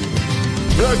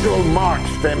 Groucho Marx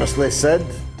famously said,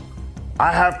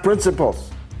 "I have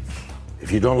principles.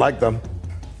 If you don't like them,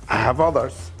 I have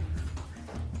others."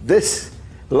 This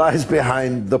lies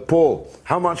behind the poll.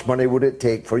 How much money would it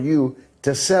take for you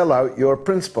to sell out your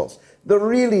principles? There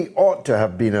really ought to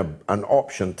have been an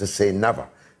option to say never.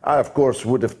 I, of course,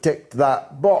 would have ticked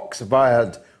that box if I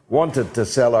had wanted to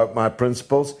sell out my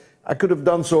principles. I could have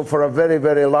done so for a very,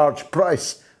 very large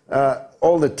price.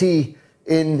 All the tea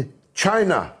in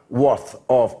China worth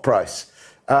of price.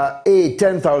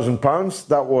 £10,000,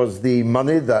 that was the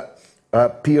money that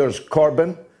Piers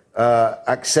Corbyn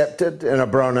accepted in a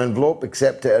brown envelope,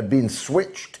 except it had been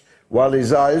switched while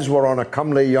his eyes were on a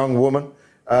comely young woman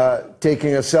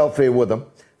taking a selfie with him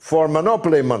for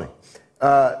monopoly money.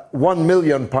 £1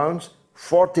 million,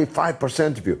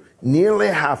 45% of you, nearly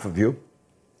half of you,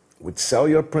 would sell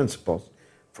your principles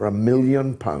for £1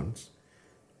 million,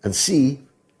 and see,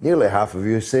 nearly half of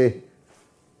you say,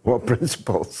 what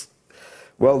principles?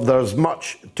 Well, there's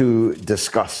much to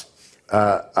discuss.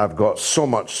 I've got so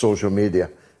much social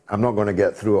media. I'm not going to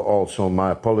get through it all, so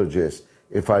my apologies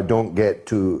if I don't get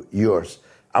to yours.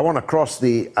 I want to cross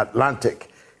the Atlantic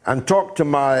and talk to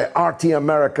my RT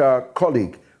America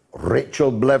colleague,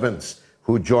 Rachel Blevins,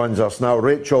 who joins us now.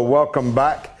 Rachel, welcome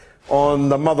back on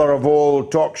the mother of all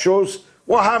talk shows.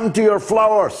 What happened to your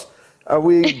flowers?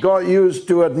 We got used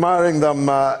to admiring them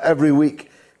every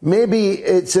week. Maybe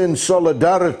it's in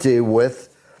solidarity with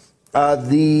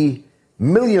the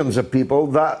millions of people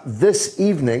that this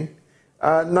evening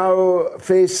now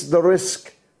face the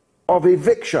risk of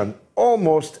eviction.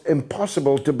 Almost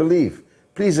impossible to believe.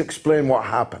 Please explain what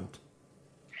happened.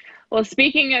 Well,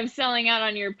 speaking of selling out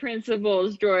on your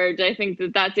principles, George, I think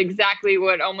that that's exactly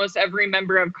what almost every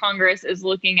member of Congress is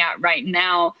looking at right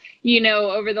now. You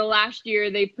know, over the last year,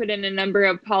 they put in a number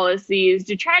of policies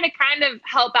to try to kind of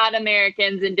help out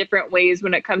Americans in different ways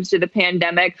when it comes to the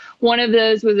pandemic. One of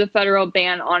those was a federal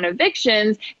ban on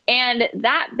evictions, and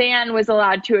that ban was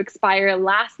allowed to expire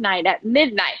last night at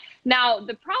midnight. Now,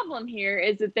 the problem here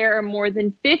is that there are more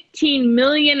than 15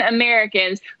 million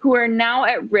Americans who are now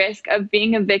at risk of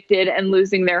being evicted and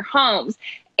losing their homes.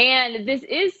 And this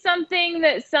is something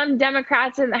that some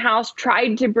Democrats in the House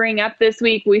tried to bring up this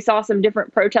week. We saw some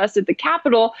different protests at the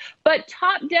Capitol, but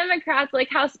top Democrats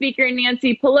like House Speaker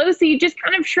Nancy Pelosi just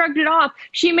kind of shrugged it off.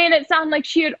 She made it sound like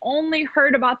she had only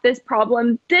heard about this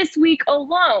problem this week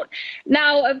alone.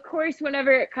 Now, of course,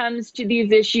 whenever it comes to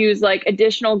these issues like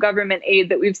additional government aid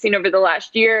that we've seen over the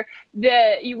last year,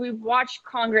 we've watched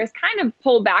Congress kind of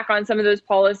pull back on some of those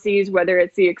policies, whether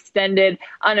it's the extended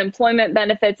unemployment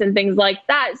benefits and things like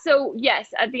that. So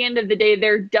yes, at the end of the day,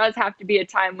 there does have to be a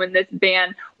time when this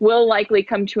ban will likely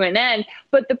come to an end.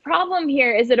 But the problem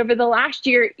here is that over the last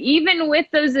year, even with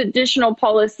those additional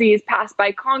policies passed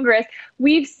by Congress,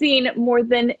 we've seen more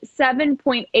than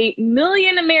 7.8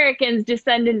 million Americans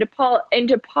descend into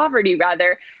poverty,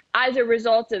 as a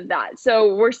result of that.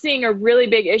 So we're seeing a really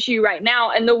big issue right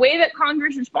now. And the way that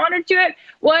Congress responded to it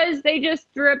was they just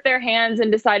threw up their hands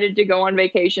and decided to go on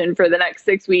vacation for the next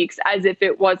 6 weeks as if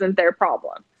it wasn't their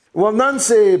problem. Well,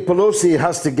 Nancy Pelosi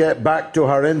has to get back to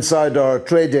her insider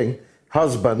trading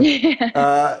husband.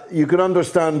 You can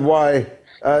understand why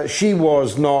she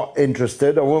was not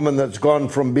interested, a woman that's gone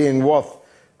from being worth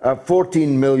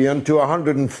 14 million to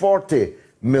 140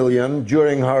 million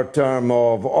during her term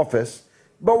of office.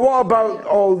 But what about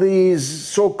all these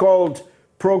so-called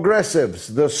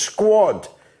progressives, the squad?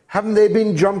 Haven't they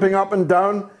been jumping up and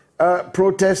down,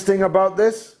 protesting about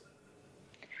this?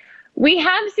 We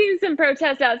have seen some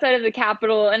protests outside of the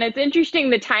Capitol, and it's interesting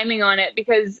the timing on it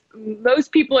because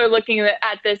most people are looking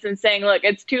at this and saying, look,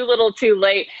 it's too little too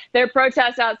late. Their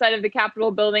protests outside of the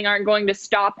Capitol building aren't going to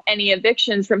stop any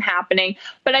evictions from happening.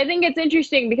 But I think it's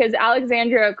interesting because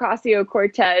Alexandria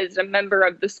Ocasio-Cortez, a member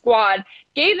of the squad,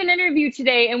 gave an interview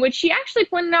today in which she actually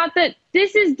pointed out that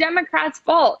this is Democrats'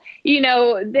 fault. You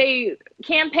know, they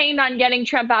campaigned on getting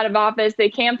Trump out of office. They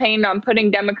campaigned on putting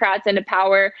Democrats into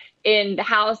power in the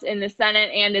House, in the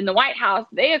Senate, and in the White House.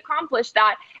 They accomplished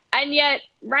that. And yet,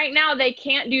 right now, they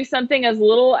can't do something as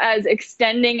little as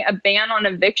extending a ban on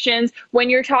evictions when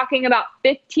you're talking about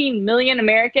 15 million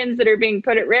Americans that are being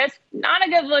put at risk. Not a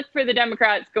good look for the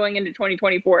Democrats going into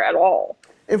 2024 at all.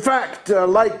 In fact,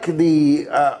 like the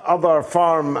other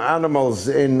farm animals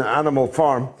in Animal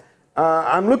Farm,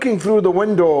 I'm looking through the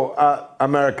window at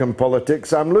American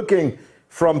politics. I'm looking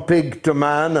from pig to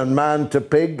man and man to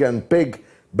pig and pig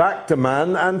back to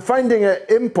man and finding it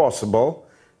impossible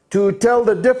to tell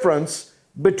the difference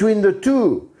between the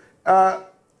two.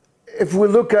 If we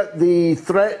look at the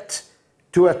threat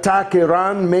to attack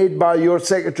Iran made by your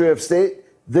Secretary of State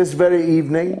this very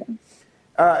evening,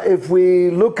 if we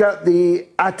look at the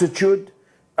attitude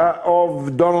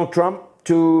of Donald Trump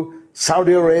to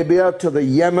Saudi Arabia, to the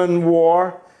Yemen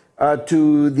war,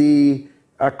 to the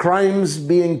crimes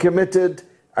being committed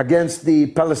against the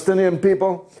Palestinian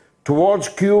people, towards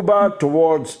Cuba,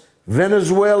 towards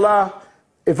Venezuela.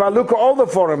 If I look at all the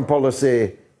foreign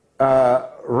policy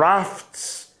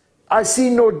rafts, I see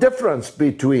no difference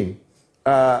between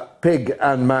pig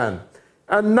and man.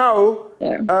 And now,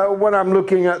 when I'm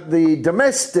looking at the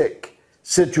domestic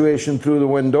situation through the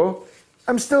window,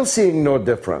 I'm still seeing no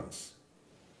difference.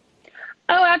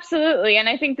 Oh, absolutely. And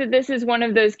I think that this is one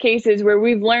of those cases where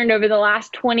we've learned over the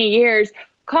last 20 years,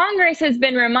 Congress has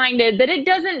been reminded that it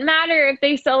doesn't matter if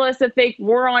they sell us a fake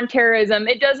war on terrorism.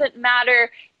 It doesn't matter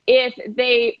if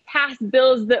they pass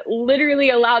bills that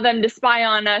literally allow them to spy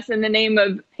on us in the name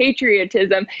of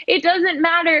patriotism. It doesn't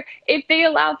matter if they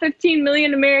allow 15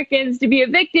 million Americans to be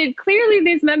evicted. Clearly,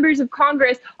 these members of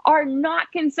Congress are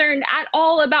not concerned at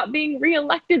all about being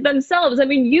reelected themselves. I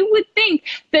mean, you would think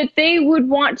that they would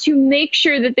want to make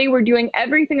sure that they were doing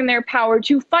everything in their power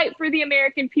to fight for the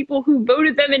American people who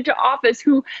voted them into office,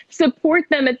 who support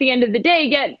them at the end of the day,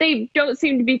 yet they don't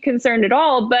seem to be concerned at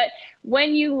all. But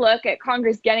when you look at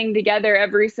Congress getting together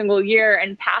every single year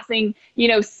and passing,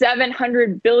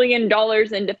 $700 billion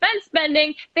in defense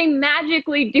spending, they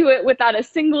magically do it without a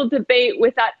single debate,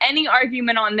 without any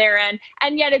argument on their end.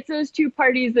 And yet it's those two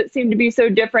parties that seem to be so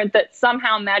different that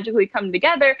somehow magically come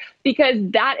together because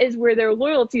that is where their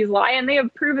loyalties lie. And they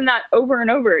have proven that over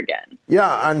and over again.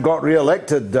 Yeah, and got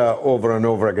reelected over and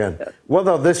over again.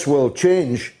 Whether this will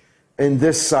change in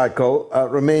this cycle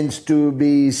remains to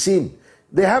be seen.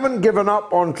 They haven't given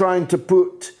up on trying to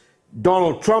put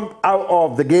Donald Trump out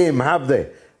of the game, have they?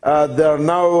 They're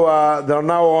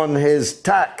now on his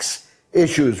tax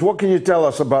issues. What can you tell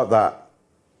us about that?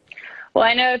 Well,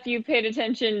 I know if you paid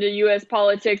attention to U.S.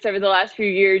 politics over the last few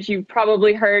years, you've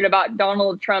probably heard about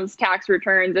Donald Trump's tax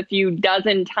returns a few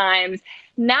dozen times.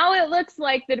 Now it looks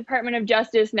like the Department of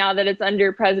Justice, now that it's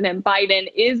under President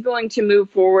Biden, is going to move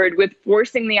forward with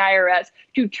forcing the IRS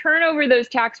to turn over those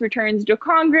tax returns to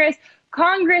Congress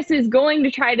Congress is going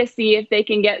to try to see if they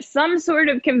can get some sort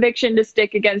of conviction to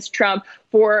stick against Trump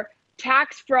for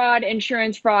tax fraud,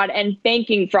 insurance fraud, and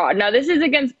banking fraud. Now, this is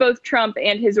against both Trump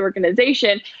and his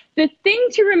organization. The thing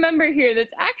to remember here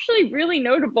that's actually really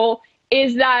notable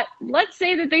is that let's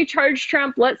say that they charge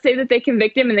Trump, let's say that they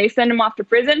convict him and they send him off to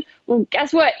prison. Well,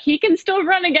 guess what? He can still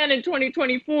run again in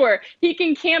 2024. He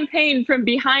can campaign from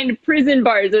behind prison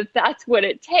bars if that's what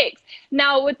it takes.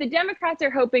 Now, what the Democrats are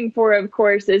hoping for, of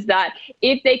course, is that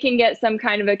if they can get some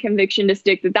kind of a conviction to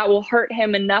stick, that will hurt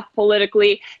him enough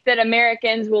politically that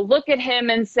Americans will look at him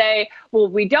and say, well,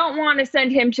 we don't want to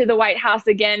send him to the White House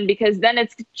again, because then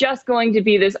it's just going to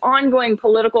be this ongoing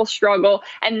political struggle.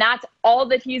 And that's all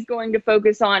that he's going to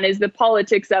focus on, is the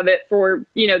politics of it for,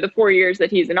 the 4 years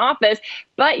that he's in office.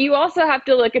 But you also have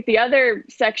to look at the other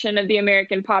section of the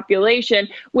American population,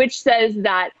 which says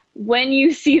that when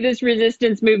you see this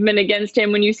resistance movement against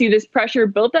him, when you see this pressure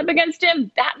built up against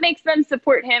him, that makes them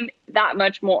support him that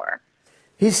much more.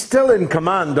 He's still in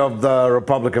command of the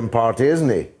Republican Party, isn't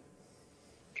he?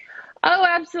 Oh,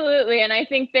 absolutely. And I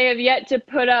think they have yet to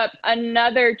put up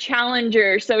another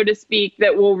challenger, so to speak,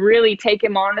 that will really take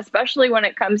him on, especially when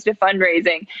it comes to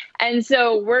fundraising. And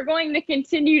so we're going to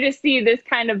continue to see this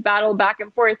kind of battle back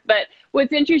and forth. But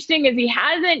what's interesting is he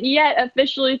hasn't yet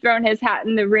officially thrown his hat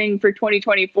in the ring for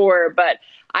 2024. But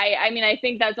I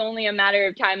think that's only a matter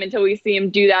of time until we see him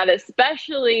do that,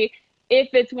 especially if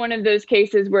it's one of those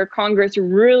cases where Congress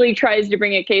really tries to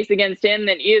bring a case against him,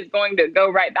 then he is going to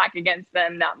go right back against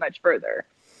them that much further.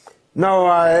 Now,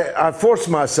 I forced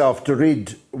myself to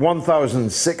read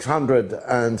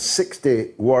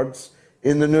 1,660 words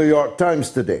in the New York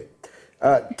Times today,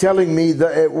 telling me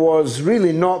that it was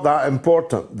really not that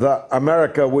important that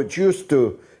America, which used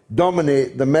to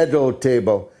dominate the medal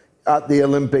table at the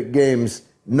Olympic Games,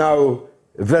 now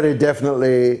very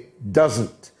definitely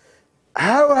doesn't.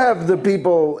 How have the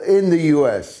people in the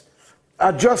US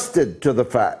adjusted to the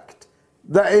fact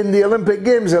that in the Olympic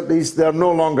Games, at least, they're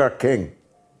no longer king?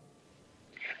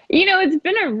 It's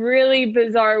been a really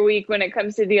bizarre week when it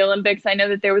comes to the Olympics. I know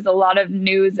that there was a lot of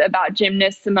news about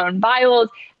gymnast Simone Biles.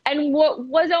 And what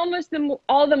was almost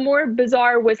all the more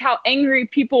bizarre was how angry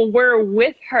people were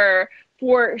with her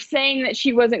for saying that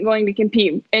she wasn't going to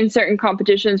compete in certain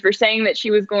competitions, for saying that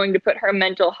she was going to put her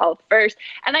mental health first.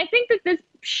 And I think that this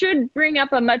should bring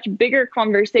up a much bigger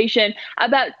conversation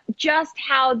about just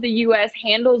how the U.S.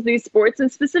 handles these sports,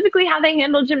 and specifically how they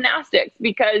handle gymnastics,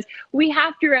 because we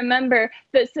have to remember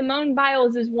that Simone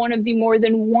Biles is one of the more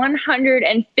than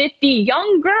 150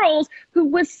 young girls who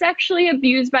was sexually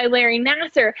abused by Larry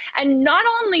Nassar. And not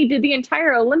only did the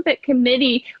entire Olympic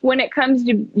Committee, when it comes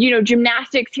to,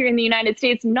 gymnastics here in the United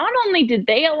States, not only did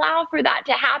they allow for that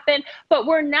to happen, but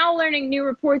we're now learning new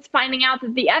reports finding out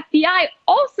that the FBI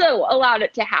also allowed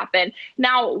it to happen.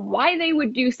 Now, why they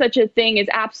would do such a thing is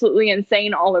absolutely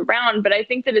insane all around, but I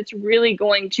think that it's really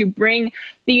going to bring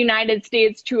the United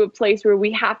States to a place where we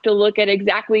have to look at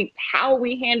exactly how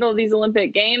we handle these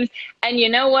Olympic Games. And you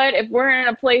know what? If we're in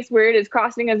a place where it is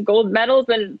costing us gold medals,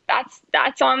 then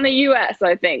that's on the U.S.,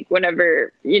 I think,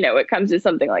 whenever, it comes to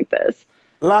something like this.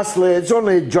 Lastly, it's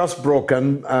only just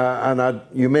broken, and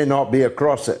you may not be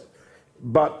across it,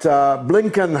 but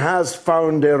Blinken has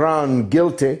found Iran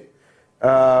guilty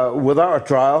without a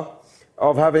trial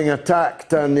of having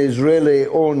attacked an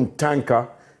Israeli-owned tanker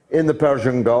in the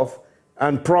Persian Gulf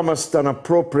and promised an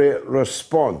appropriate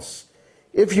response.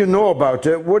 If you know about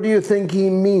it, what do you think he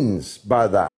means by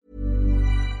that?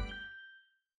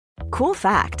 Cool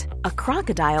fact, a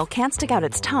crocodile can't stick out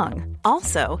its tongue.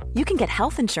 Also, you can get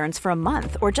health insurance for a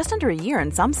month or just under a year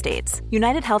in some states.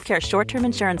 United Healthcare short-term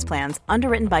insurance plans,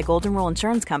 underwritten by Golden Rule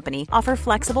Insurance Company, offer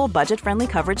flexible, budget-friendly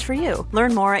coverage for you.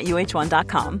 Learn more at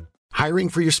UH1.com. Hiring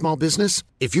for your small business?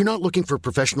 If you're not looking for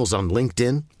professionals on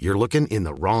LinkedIn, you're looking in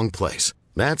the wrong place.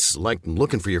 That's like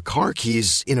looking for your car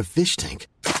keys in a fish tank.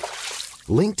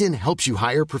 LinkedIn helps you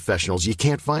hire professionals you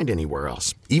can't find anywhere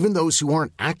else, even those who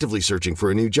aren't actively searching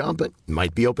for a new job but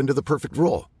might be open to the perfect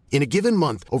role. In a given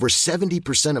month, over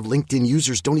 70% of LinkedIn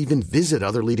users don't even visit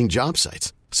other leading job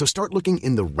sites. So start looking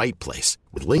in the right place.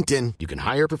 With LinkedIn, you can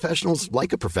hire professionals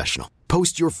like a professional.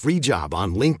 Post your free job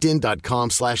on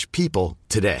linkedin.com/people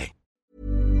today.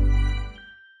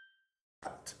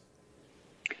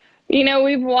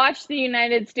 We've watched the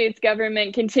United States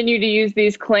government continue to use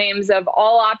these claims of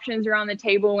all options are on the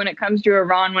table when it comes to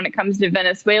Iran, when it comes to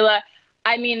Venezuela.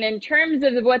 I mean, in terms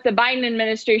of what the Biden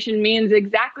administration means,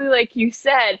 exactly like you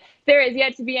said, there is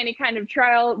yet to be any kind of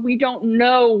trial. We don't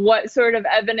know what sort of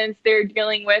evidence they're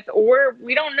dealing with, or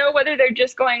we don't know whether they're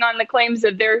just going on the claims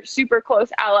of their super close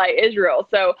ally, Israel.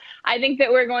 So I think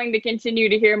that we're going to continue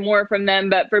to hear more from them.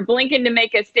 But for Blinken to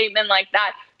make a statement like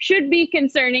that should be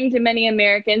concerning to many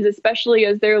Americans, especially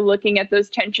as they're looking at those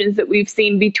tensions that we've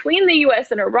seen between the U.S.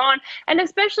 and Iran, and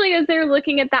especially as they're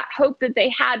looking at that hope that they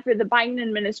had for the Biden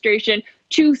administration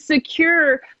to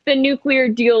secure the nuclear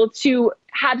deal, to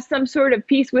have some sort of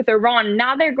peace with Iran.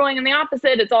 Now they're going in the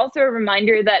opposite. It's also a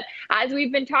reminder that, as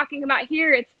we've been talking about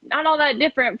here, it's not all that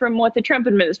different from what the Trump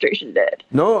administration did.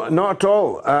 No, not at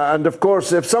all. And of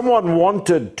course, if someone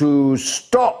wanted to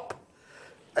stop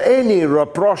any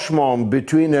rapprochement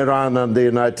between Iran and the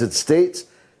United States,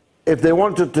 if they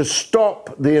wanted to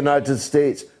stop the United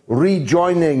States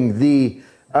rejoining the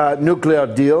nuclear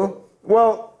deal,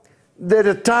 well, they'd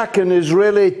attack an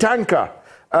Israeli tanker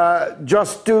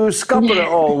just to scupper it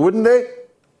all, wouldn't they?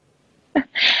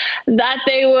 That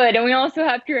they would. And we also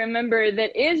have to remember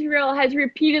that Israel has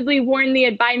repeatedly warned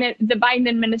the Biden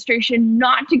administration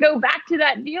not to go back to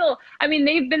that deal. I mean,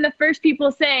 they've been the first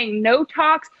people saying no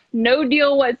talks, no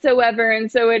deal whatsoever.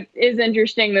 And so it is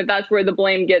interesting that that's where the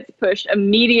blame gets pushed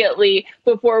immediately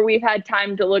before we've had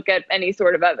time to look at any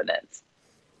sort of evidence.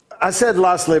 I said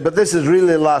lastly, but this is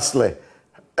really lastly.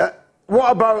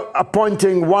 What about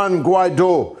appointing Juan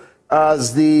Guaido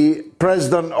as the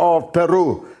president of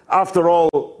Peru? After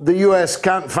all, the U.S.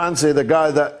 can't fancy the guy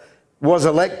that was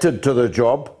elected to the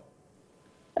job.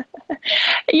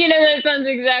 You know, that sounds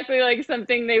exactly like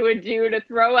something they would do, to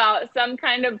throw out some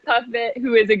kind of puppet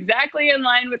who is exactly in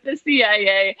line with the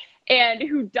CIA and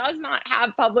who does not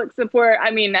have public support.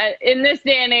 I mean, in this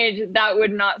day and age, that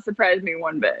would not surprise me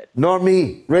one bit. Nor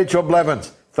me. Rachel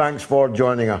Blevins, thanks for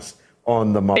joining us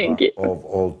on the Mother of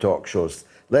All Talk Shows.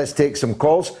 Let's take some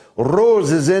calls.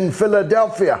 Rose is in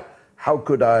Philadelphia. How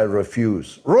could I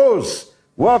refuse? Rose,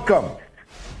 welcome.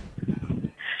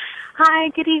 Hi,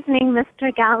 good evening,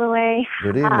 Mr. Galloway.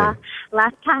 Good evening.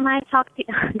 Last time I talked to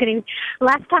you, good evening.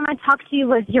 Last time I talked to you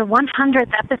was your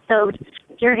 100th episode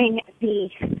during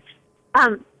the.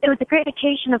 It was a great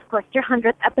occasion, of course, your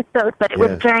 100th episode, but it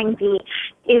was during the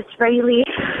Israeli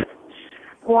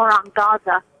war on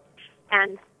Gaza,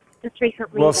 and just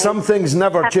recently. Well, some things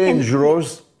never change,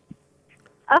 Rose.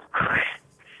 Of course.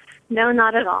 No,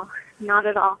 not at all. Not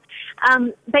at all.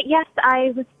 But yes,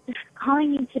 I was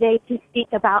calling you today to speak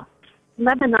about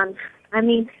Lebanon. I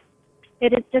mean,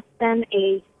 it has just been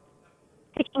a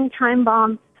ticking time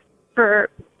bomb for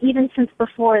even since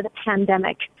before the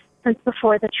pandemic, since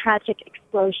before the tragic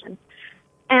explosion.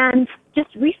 And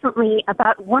just recently,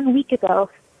 about 1 week ago,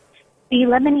 the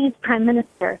Lebanese prime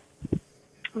minister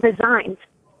resigned,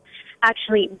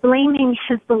 actually blaming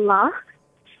Hezbollah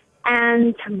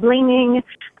and blaming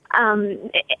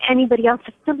anybody else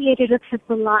affiliated with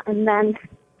Hezbollah, and then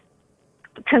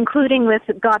concluding with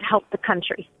God help the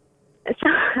country. So,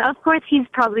 of course, he's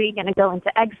probably going to go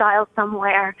into exile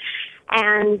somewhere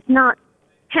and not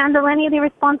handle any of the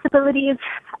responsibilities,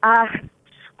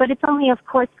 but it's only, of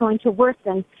course, going to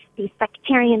worsen the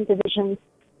sectarian divisions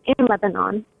in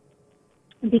Lebanon,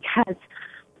 because,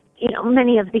 you know,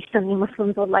 many of the Sunni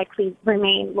Muslims will likely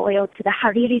remain loyal to the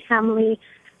Hariri family,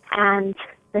 and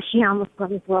the Shia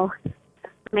Muslims will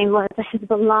remain loyal to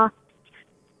Hezbollah.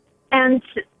 And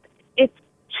it's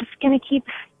just going to keep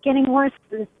getting worse,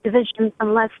 this division,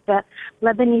 unless the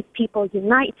Lebanese people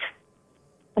unite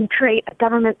and create a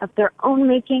government of their own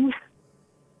making.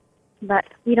 But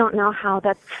we don't know how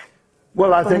that's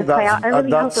well, I think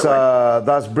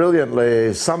that's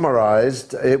brilliantly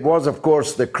summarized. It was, of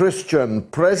course, the Christian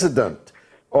president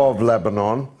of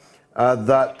Lebanon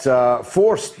that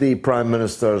forced the prime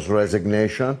minister's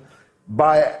resignation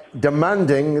by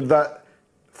demanding that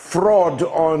fraud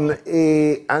on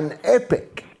an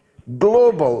epic,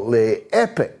 globally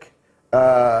epic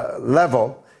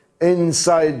level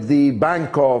inside the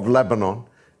Bank of Lebanon,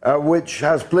 which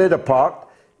has played a part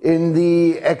in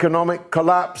the economic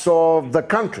collapse of the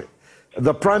country.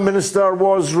 The prime minister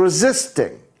was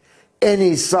resisting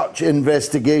any such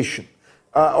investigation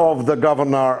of the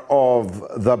governor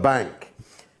of the bank.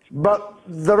 But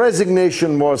the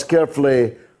resignation was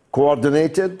carefully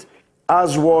coordinated,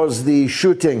 as was the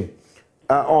shooting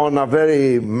on a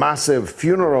very massive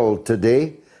funeral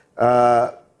today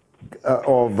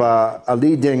of a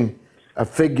leading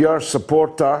figure,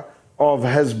 supporter of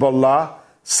Hezbollah.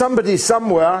 Somebody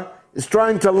somewhere is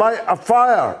trying to light a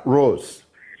fire, Rose.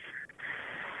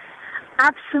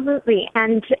 Absolutely.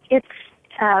 And it's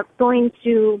going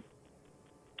to...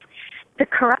 The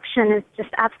corruption is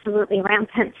just absolutely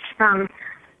rampant from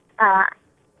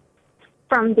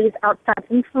from these outside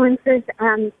influences.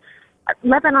 And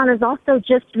Lebanon is also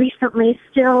just recently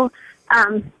still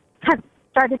has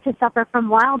started to suffer from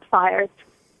wildfires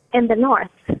in the north.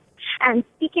 And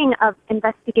speaking of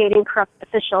investigating corrupt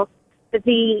officials,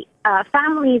 the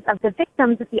families of the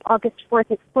victims of the August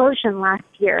 4th explosion last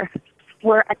year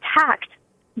were attacked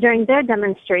during their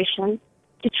demonstration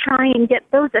to try and get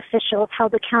those officials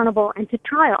held accountable and to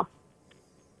trial.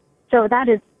 So that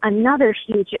is another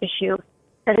huge issue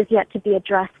that is yet to be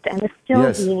addressed and is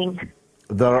still being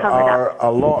There are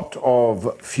a lot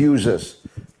of fuses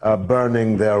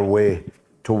burning their way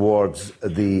towards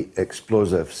the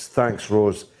explosives. Thanks,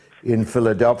 Rose, in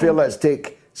Philadelphia. Let's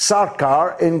take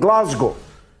Sarkar in Glasgow.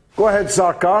 Go ahead,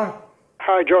 Sarkar.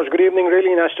 Hi, George. Good evening.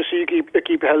 Really nice to see you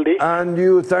keep healthy. And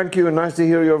you, thank you. Nice to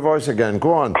hear your voice again.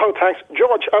 Go on. Oh, thanks.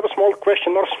 George, I have a small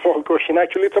question, not a small question.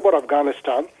 Actually, it's about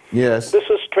Afghanistan. Yes. This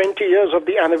is 20 years of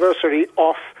the anniversary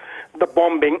of the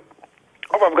bombing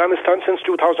of Afghanistan since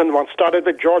 2001. Started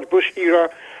with George Bush era,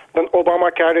 then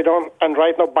Obama carried on, and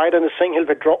right now Biden is saying he'll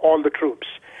withdraw all the troops.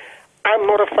 I'm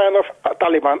not a fan of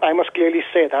Taliban, I must clearly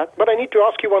say that. But I need to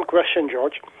ask you one question,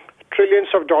 George. Trillions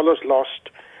of dollars lost,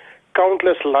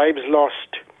 countless lives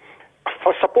lost.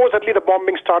 For supposedly the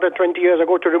bombing started 20 years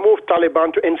ago to remove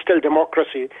Taliban to instill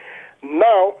democracy.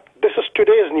 Now, this is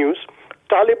today's news.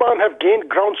 Taliban have gained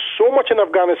ground so much in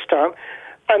Afghanistan,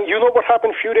 and you know what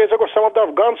happened a few days ago? Some of the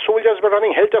Afghan soldiers were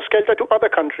running helter-skelter to other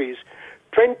countries.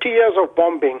 20 years of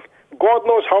bombing. God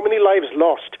knows how many lives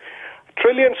lost.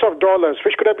 Trillions of dollars,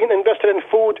 which could have been invested in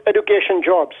food, education,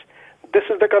 jobs. This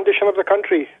is the condition of the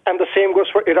country, and the same goes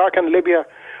for Iraq and Libya.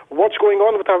 What's going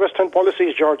on with our Western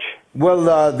policies, George?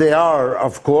 Well, they are,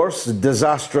 of course,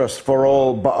 disastrous for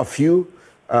all but a few.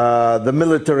 The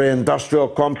military-industrial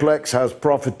complex has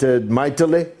profited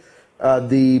mightily.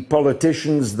 The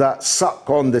politicians that suck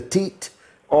on the teat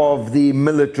of the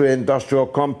military-industrial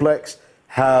complex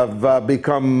have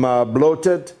become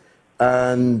bloated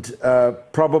and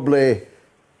probably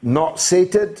not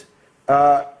sated.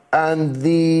 And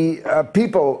the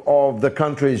people of the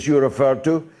countries you refer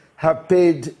to have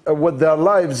paid with their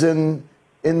lives in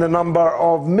the number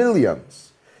of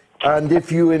millions. And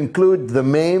if you include the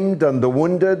maimed and the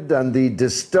wounded and the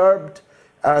disturbed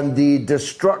and the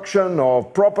destruction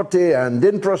of property and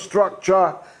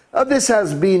infrastructure, this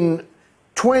has been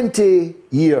 20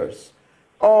 years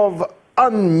of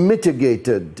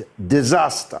unmitigated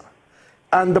disaster.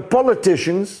 And the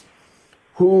politicians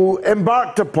who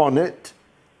embarked upon it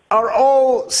are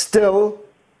all still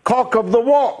cock of the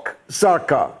walk,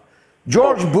 Sarkar.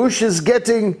 George Bush is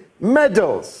getting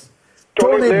medals.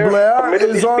 Tony Blair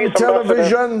is on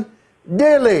television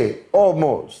daily,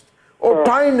 almost,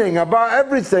 opining about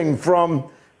everything from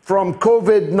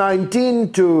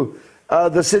COVID-19 to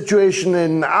the situation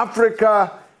in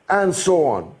Africa and so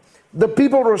on. The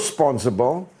people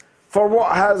responsible for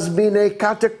what has been a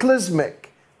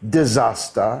cataclysmic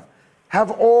disaster have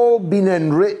all been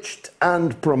enriched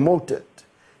and promoted.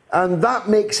 And that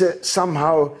makes it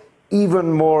somehow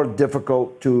even more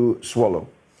difficult to swallow.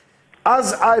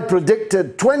 As I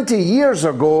predicted 20 years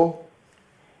ago,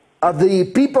 the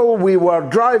people we were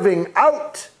driving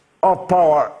out of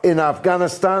power in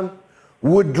Afghanistan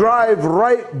would drive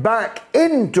right back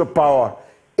into power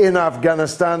in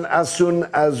Afghanistan as soon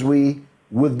as we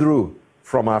withdrew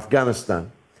from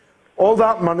Afghanistan. All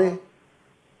that money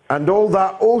and all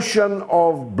that ocean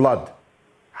of blood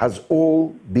has all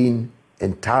been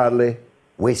entirely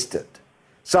wasted.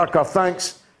 Sarkar,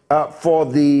 thanks for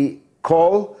the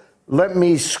call. Let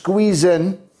me squeeze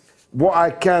in what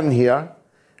I can here.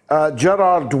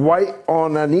 Gerard White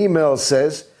on an email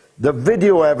says, the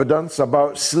video evidence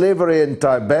about slavery in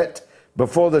Tibet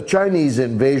before the Chinese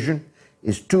invasion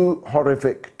is too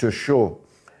horrific to show.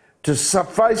 To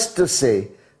suffice to say,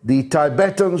 the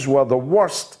Tibetans were the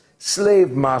worst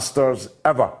slave masters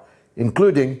ever,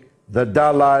 including the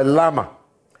Dalai Lama.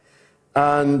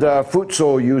 And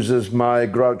Futso uses my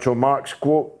Groucho Marx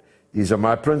quote, these are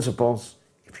my principles.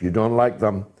 If you don't like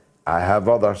them, I have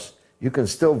others. You can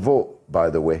still vote, by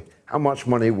the way. How much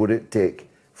money would it take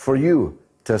for you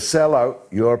to sell out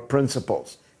your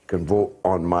principles? You can vote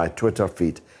on my Twitter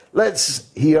feed.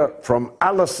 Let's hear from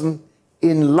Alison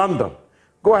in London.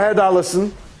 Go ahead,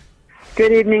 Alison.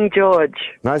 Good evening, George.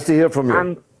 Nice to hear from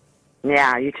you.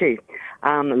 Yeah, you too.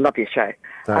 Love your show.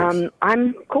 Thanks.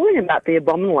 I'm calling about the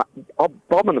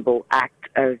abominable act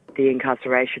of the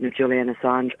incarceration of Julian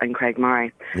Assange and Craig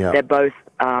Murray. Yeah. They're both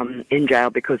in jail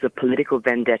because of political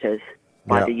vendettas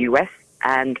by the US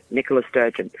and Nicola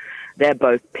Sturgeon. They're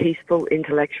both peaceful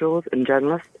intellectuals and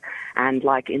journalists, and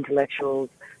like intellectuals,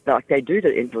 like they do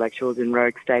to intellectuals in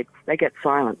rogue states, they get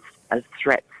silenced. as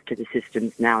threats to the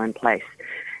systems now in place.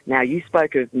 Now, you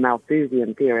spoke of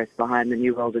Malthusian theorists behind the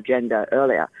New World Agenda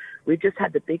earlier. We've just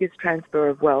had the biggest transfer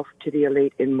of wealth to the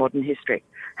elite in modern history.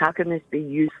 How can this be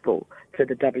useful to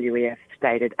the WEF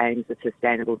stated aims of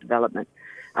sustainable development?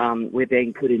 We're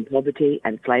being put in poverty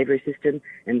and slavery system.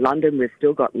 In London, we've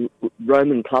still got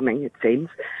Roman plumbing, it seems.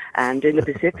 And in the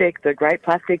Pacific, the great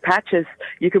plastic patches,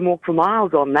 you can walk for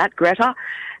miles on that, Greta.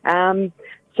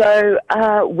 So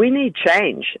we need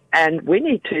change, and we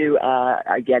need to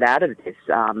get out of this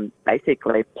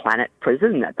basically planet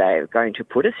prison that they're going to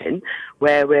put us in,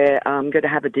 where we're going to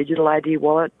have a digital ID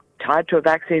wallet tied to a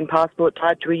vaccine passport,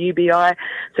 tied to a UBI,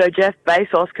 so Jeff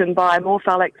Bezos can buy more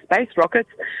phallic space rockets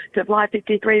to fly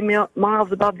 53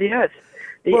 miles above the Earth.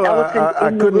 The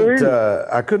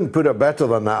I couldn't put it better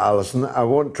than that, Alison. I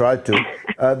won't try to.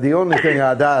 The only thing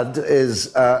I'd add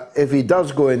is if he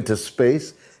does go into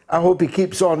space, I hope he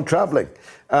keeps on travelling.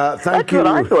 Thank you. That's what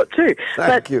I thought too.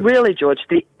 Thank you. Really, George,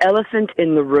 the elephant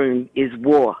in the room is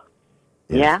war.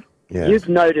 Yes. Yeah? Yes. You've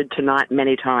noted tonight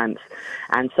many times,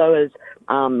 and so has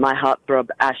my heartthrob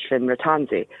Ashvin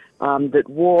Ratanzi, that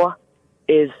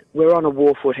we're on a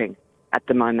war footing at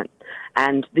the moment.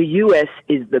 And the US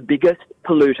is the biggest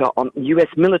polluter US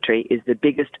military is the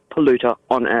biggest polluter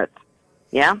on Earth.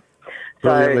 Yeah?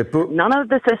 So none of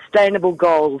the sustainable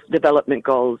goals, development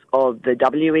goals of the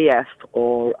WEF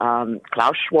or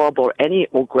Klaus Schwab or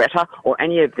Greta or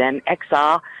any of them,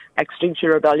 XR, Extinction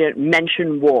Rebellion,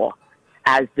 mention war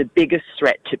as the biggest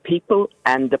threat to people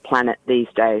and the planet these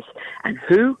days. And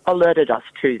who alerted us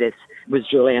to this was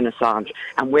Julian Assange.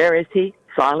 And where is he?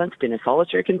 Silenced in a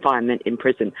solitary confinement in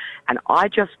prison. And I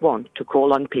just want to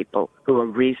call on people who are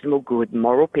reasonable, good,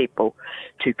 moral people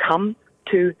to come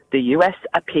to the US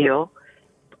appeal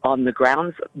on the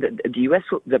grounds,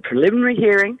 the preliminary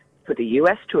hearing for the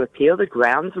US to appeal the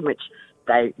grounds on which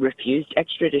they refused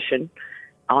extradition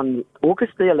on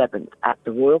August the 11th at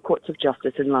the Royal Courts of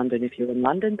Justice in London. If you're in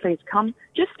London, please come,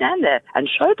 just stand there and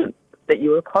show them that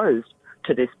you're opposed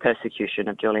to this persecution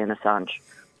of Julian Assange.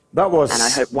 That was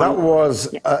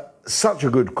such a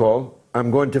good call. I'm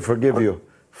going to forgive you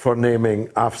for naming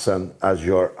Afsan as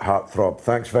your heartthrob.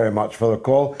 Thanks very much for the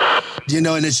call.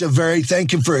 And it's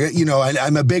thank you for,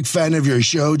 I'm a big fan of your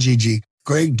show, Gigi.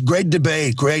 Great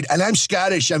debate, great. And I'm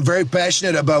Scottish. I'm very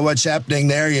passionate about what's happening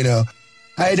there,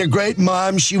 I had a great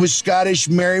mom. She was Scottish,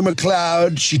 Mary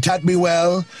McLeod. She taught me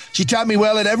well. She taught me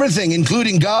well at everything,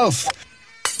 including golf.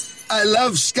 I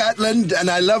love Scotland, and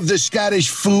I love the Scottish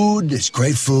food. It's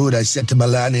great food. I said to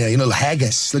Melania,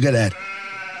 haggis. Look at that.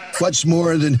 What's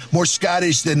more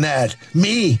Scottish than that?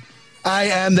 Me. I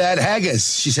am that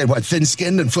haggis. She said, what,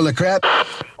 thin-skinned and full of crap?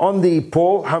 On the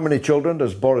poll, how many children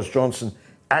does Boris Johnson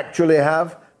actually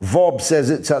have? Vob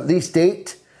says it's at least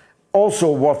 8.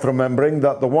 Also worth remembering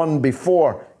that the one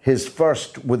before his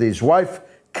first with his wife,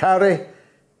 Carrie,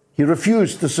 he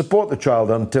refused to support the child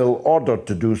until ordered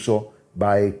to do so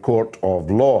by court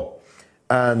of law.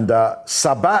 And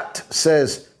Sabat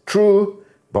says, true,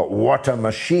 but what a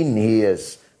machine he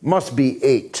is. Must be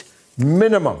 8,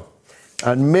 minimum.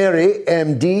 And Mary,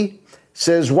 MD,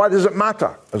 says, why does it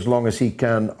matter? As long as he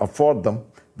can afford them,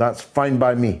 that's fine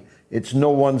by me. It's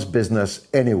no one's business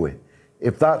anyway.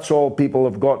 If that's all people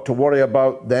have got to worry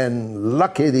about, then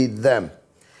lucky them.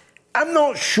 I'm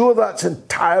not sure that's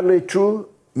entirely true,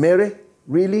 Mary,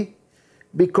 really.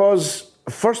 Because,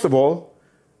 first of all,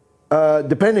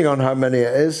 depending on how many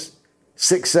it is,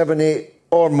 6, 7, 8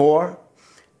 or more,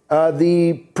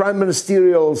 the prime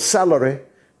ministerial salary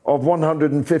of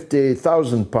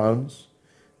 £150,000,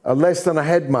 less than a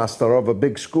headmaster of a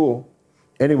big school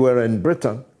anywhere in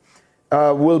Britain,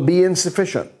 will be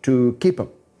insufficient to keep him.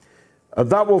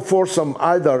 That will force him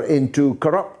either into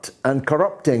corrupt and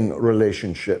corrupting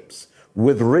relationships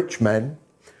with rich men,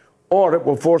 or it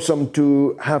will force him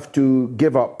to have to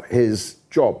give up his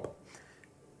job.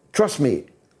 Trust me,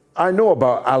 I know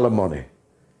about alimony.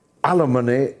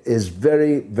 Alimony is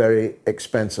very, very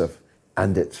expensive,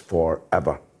 and it's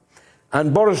forever.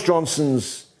 And Boris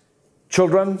Johnson's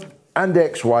children and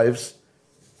ex-wives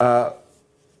are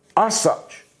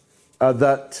such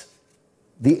that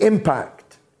the impact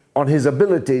on his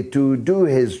ability to do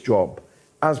his job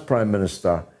as Prime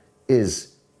Minister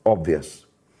is obvious.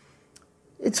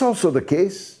 It's also the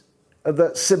case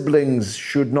that siblings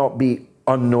should not be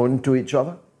unknown to each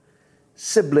other.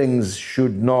 Siblings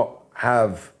should not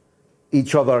have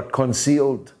each other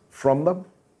concealed from them.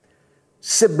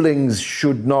 Siblings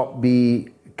should not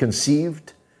be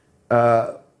conceived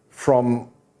from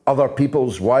other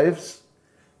people's wives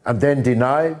and then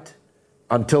denied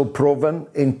until proven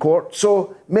in court.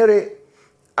 So, Mary,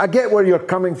 I get where you're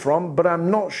coming from, but I'm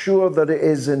not sure that it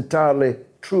is entirely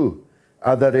true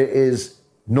that it is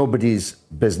nobody's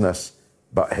business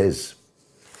but his.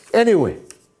 Anyway,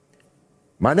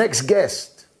 my next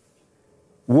guest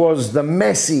was the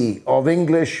Messi of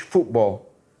English football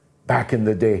back in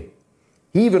the day.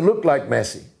 He even looked like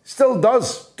Messi, still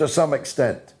does to some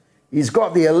extent. He's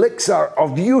got the elixir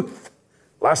of youth.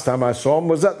 Last time I saw him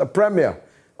was at the premiere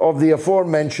of the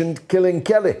aforementioned Killing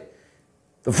Kelly.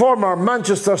 The former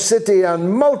Manchester City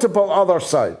and multiple other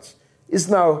sides is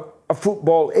now a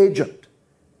football agent.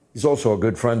 He's also a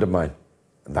good friend of mine,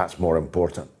 and that's more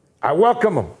important. I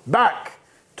welcome him back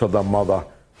to the mother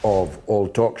of all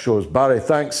talk shows. Barry,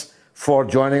 thanks for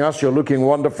joining us. You're looking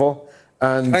wonderful.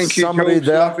 And thank you, somebody George.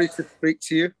 there. Lovely to speak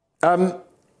to you.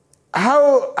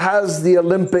 How has the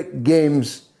Olympic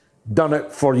Games done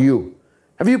it for you?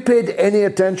 Have you paid any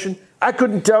attention? I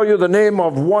couldn't tell you the name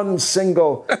of one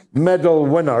single medal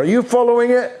winner. Are you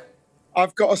following it?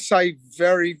 I've got to say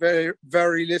very, very,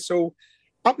 very little.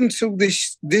 Up until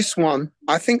this one,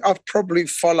 I think I've probably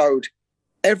followed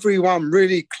everyone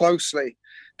really closely.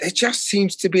 There just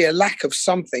seems to be a lack of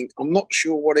something. I'm not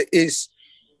sure what it is.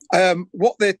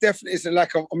 What there definitely is a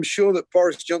lack of, I'm sure that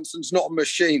Boris Johnson's not a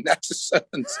machine. That's a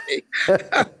certainty.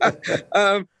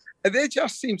 There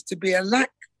just seems to be a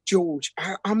lack, George.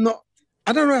 I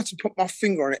don't know how to put my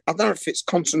finger on it. I don't know if it's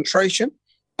concentration.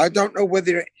 I don't know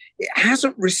whether it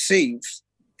hasn't received,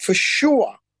 for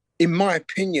sure, in my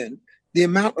opinion, the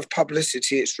amount of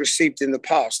publicity it's received in the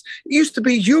past. It used to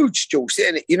be huge, George,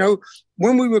 didn't it? You know,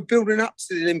 when we were building up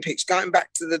to the Olympics, going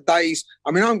back to the days,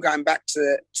 I'm going back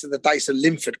to the days of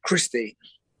Linford Christie,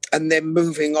 and then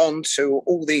moving on to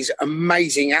all these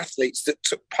amazing athletes that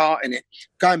took part in it,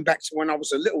 going back to when I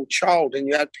was a little child and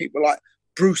you had people like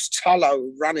Bruce Tullow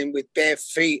running with bare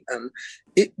feet. And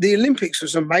the Olympics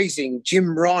was amazing.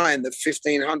 Jim Ryan, the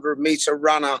 1,500-metre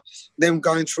runner, them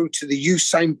going through to the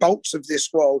Usain Bolts of this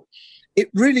world. It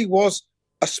really was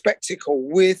a spectacle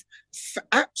with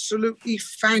absolutely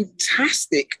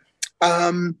fantastic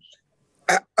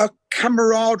a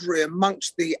camaraderie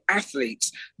amongst the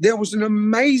athletes. There was an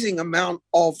amazing amount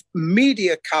of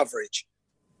media coverage.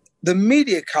 The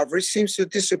media coverage seems to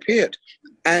have disappeared.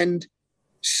 And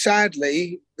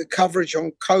sadly, the coverage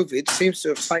on COVID seems to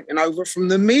have taken over from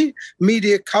the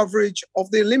media coverage of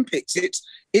the Olympics.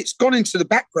 It's gone into the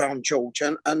background, George,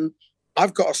 and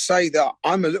I've got to say that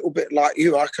I'm a little bit like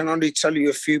you. I can only tell you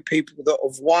a few people that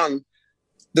have won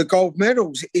the gold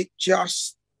medals.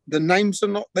 The names are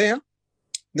not there.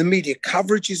 The media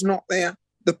coverage is not there.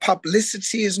 The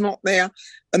publicity is not there.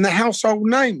 And the household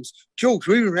names. George,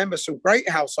 we remember some great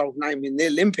household names in the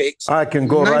Olympics. I can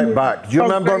go right back. Do you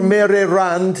remember Mary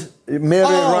Rand?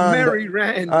 Mary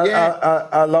Rand, yeah.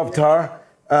 I loved her.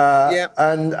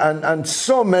 And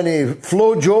so many.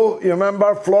 Flojo, you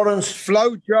remember?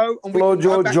 Flojo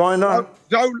Joyner.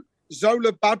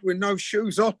 Zola Budd with no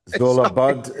shoes on. Zola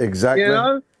Budd, exactly. You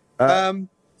know?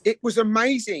 It was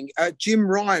amazing. Jim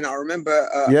Ryan, I remember.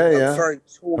 Very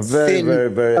tall, thin.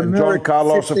 Very. And John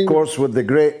Carlos, of course, with the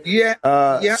great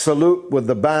salute with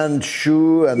the band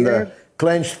shoe and the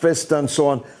clenched fist and so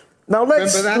on. Now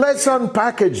let's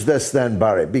unpackage this then,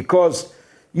 Barry, because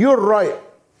you're right.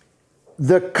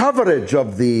 The coverage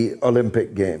of the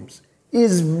Olympic Games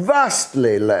is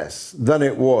vastly less than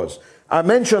it was. I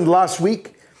mentioned last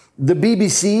week the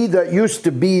BBC that used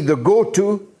to be the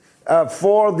go-to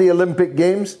for the Olympic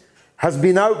Games has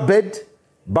been outbid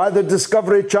by the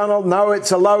Discovery Channel. Now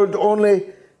it's allowed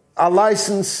only a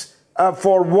license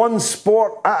for one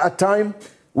sport at a time,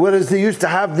 whereas they used to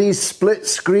have these split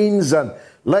screens and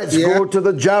let's go to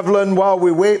the javelin while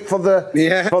we wait for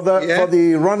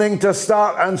the running to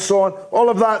start and so on. All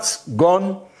of that's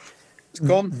gone. It's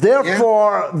gone.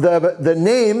 Therefore, the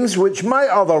names, which might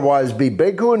otherwise be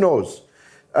big, who knows?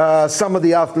 Some of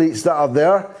the athletes that are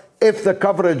there, if the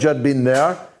coverage had been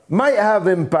there, might have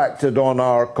impacted on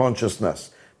our consciousness.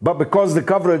 But because the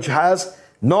coverage has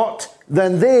not,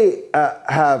 then they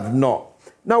have not.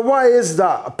 Now, why is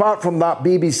that, apart from that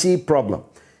BBC problem?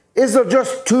 Is there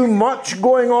just too much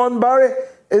going on, Barry?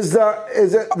 Is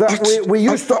it that we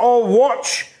used to all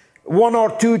watch one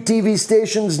or two TV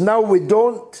stations, now we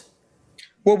don't?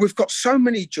 Well, we've got so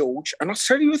many, George, and I'll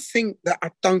tell you a thing that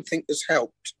I don't think has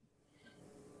helped.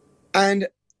 And,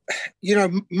 you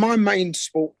know, my main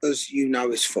sport, as you know,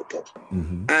 is football.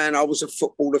 Mm-hmm. And I was a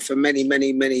footballer for many,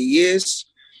 many, many years.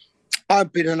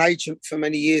 I've been an agent for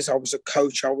many years. I was a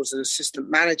coach. I was an assistant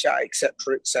manager,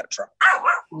 etc., etc.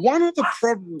 One of the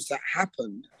problems that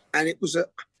happened, and it was,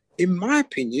 in my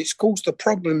opinion, it's caused a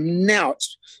problem now.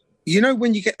 It's, you know,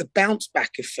 when you get the bounce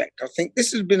back effect, I think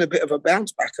this has been a bit of a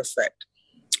bounce back effect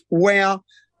where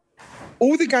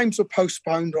all the games were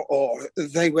postponed or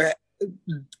they were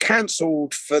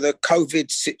cancelled for the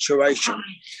COVID situation.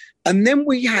 And then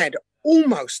we had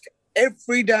almost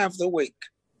every day of the week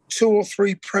 2 or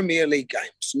 3 Premier League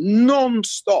games,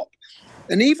 non-stop.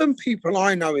 And even people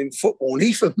I know in football, and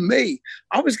even me,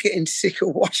 I was getting sick of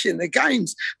watching the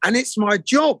games. And it's my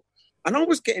job. And I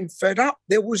was getting fed up.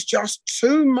 There was just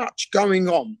too much going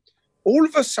on. All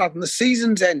of a sudden, the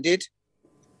season's ended.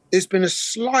 There's been a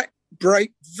slight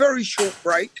break, very short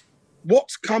break.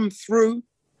 What's come through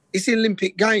is the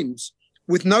Olympic Games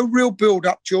with no real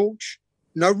build-up, George,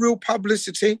 no real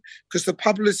publicity, because the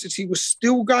publicity was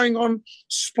still going on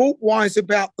sport-wise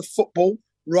about the football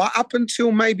right up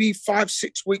until maybe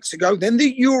 5-6 weeks ago. Then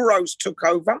the Euros took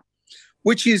over,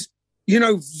 which is, you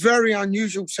know, very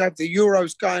unusual to have the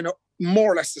Euros going at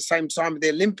more or less the same time with the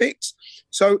Olympics.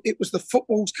 So it was the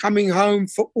football's coming home.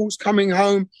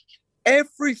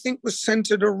 Everything was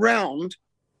centered around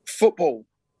football.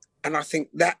 And I think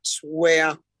that's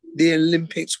where the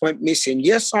Olympics went missing.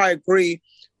 Yes, I agree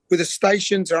with the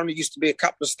stations. There only used to be a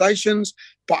couple of stations,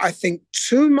 but I think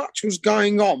too much was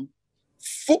going on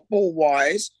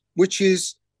football-wise, which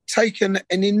has taken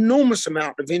an enormous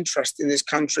amount of interest in this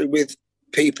country with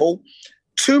people.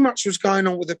 Too much was going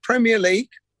on with the Premier League,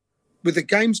 with the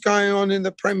games going on in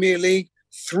the Premier League,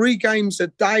 3 games a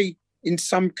day in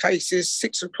some cases,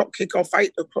 6 o'clock kickoff,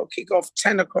 8 o'clock kickoff,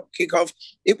 10 o'clock kickoff.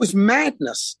 It was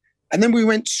madness. And then we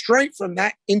went straight from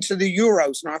that into the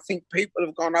Euros. And I think people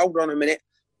have gone, hold on a minute,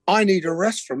 I need a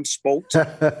rest from sport.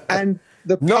 And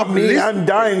the Not me, I'm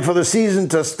dying for the season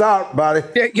to start, Barry.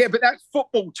 Yeah, but that's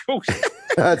football, George.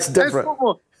 That's different. That's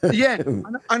football. Yeah,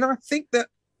 and I think that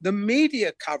the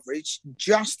media coverage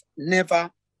just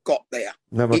never got there.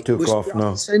 Never took off,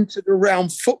 no. Centered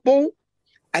around football.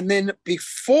 And then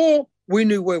before we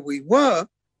knew where we were,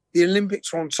 the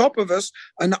Olympics were on top of us.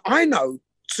 And I know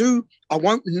 2, I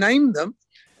won't name them,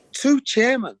 2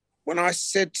 chairmen, when I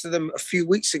said to them a few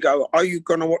weeks ago, are you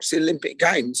going to watch the Olympic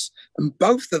Games? And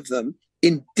both of them,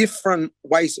 in different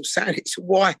ways of saying it, so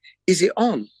why is it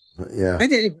on? Yeah. They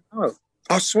didn't even know.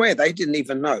 I swear they didn't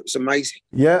even know. It's amazing.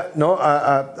 Yeah, no,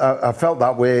 I felt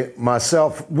that way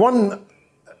myself. One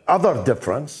other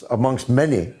difference amongst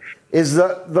many is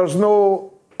that there's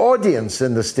no audience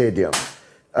in the stadium.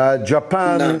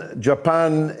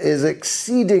 Japan is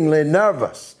exceedingly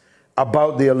nervous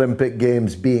about the Olympic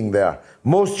Games being there.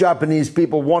 Most Japanese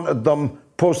people wanted them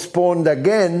postponed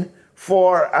again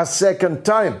for a second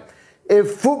time.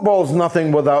 If football's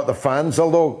nothing without the fans,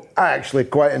 although I actually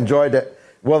quite enjoyed it,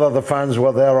 whether the fans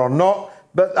were there or not,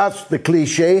 but that's the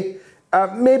cliche.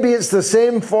 Maybe it's the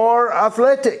same for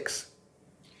athletics.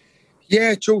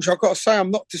 Yeah, George, I've got to say,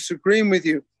 I'm not disagreeing with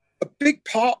you. A big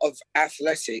part of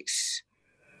athletics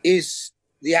is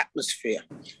the atmosphere.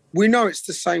 We know it's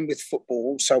the same with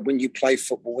football. So when you play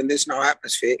football, when there's no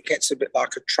atmosphere, it gets a bit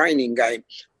like a training game.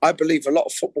 I believe a lot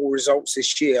of football results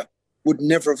this year would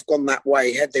never have gone that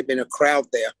way had there been a crowd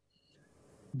there.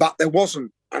 But there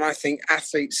wasn't. And I think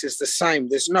athletes is the same.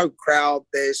 There's no crowd.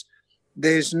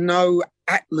 There's no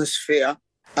atmosphere.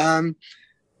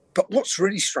 But what's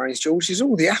really strange, George, is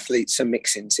all the athletes are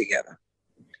mixing together.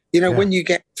 You know, when you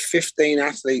get 15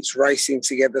 athletes racing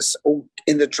together, all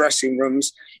in the dressing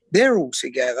rooms, they're all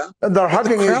together. And they're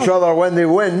hugging each other when they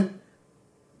win.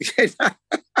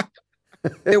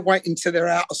 They're waiting till they're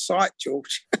out of sight,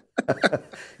 George.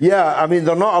 Yeah, I mean,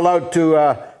 they're not allowed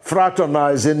to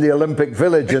fraternize in the Olympic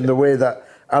Village in the way that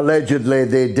allegedly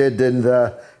they did in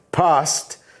the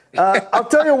past. I'll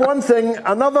tell you one thing,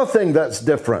 another thing that's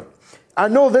different. I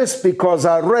know this because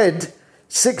I read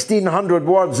 1,600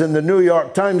 words in the New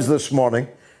York Times this morning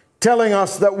telling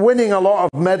us that winning a lot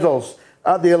of medals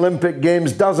at the Olympic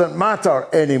Games doesn't matter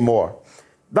anymore.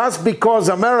 That's because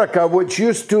America, which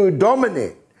used to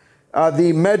dominate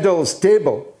the medals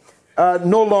table,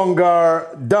 no longer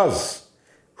does.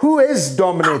 Who is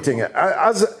dominating it?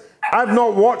 I've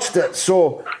not watched it,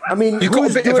 so, I mean, You've got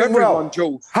who's a bit doing of everyone, well?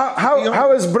 George.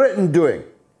 How is Britain doing?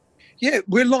 Yeah,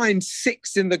 we're lying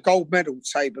 6th in the gold medal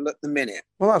table at the minute.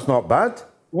 Well, that's not bad.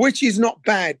 Which is not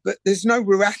bad, but there's no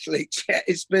real athletes yet.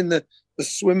 It's been the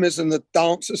swimmers and the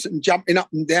dancers and jumping up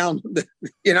and down.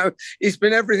 You know, it's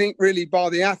been everything really by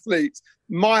the athletes.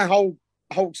 My whole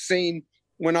scene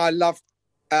when I loved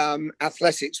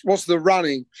athletics was the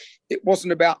running. It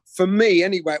wasn't about, for me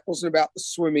anyway, it wasn't about the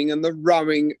swimming and the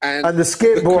rowing and the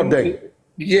skateboarding.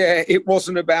 Yeah, it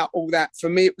wasn't about all that. For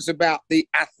me, it was about the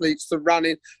athletes, the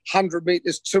running, 100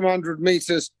 meters, 200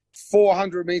 meters,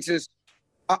 400 meters.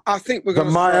 I think we're going to...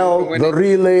 The mile, the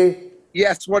relay.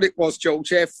 Yes, what it was,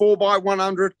 George. Yeah,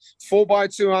 4x100,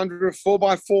 4x200,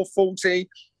 4x440.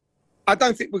 I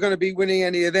don't think we're going to be winning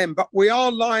any of them, but we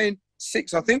are lying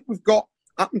 6. I think we've got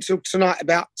up until tonight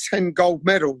about 10 gold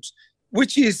medals,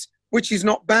 which is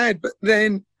not bad. But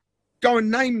then go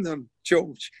and name them,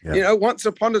 George. Yeah. You know, once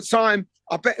upon a time,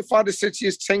 I bet if I'd have said to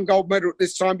you 10 gold medal at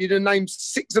this time, you'd have named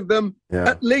 6 of them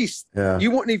at least. Yeah.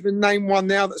 You wouldn't even name one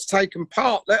now that's taken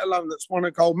part, let alone that's won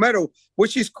a gold medal,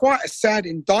 which is quite a sad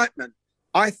indictment,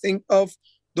 I think, of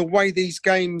the way these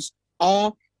games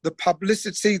are, the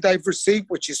publicity they've received,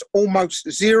 which is almost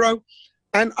zero.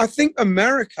 And I think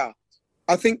America,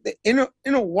 I think that in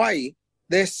a way,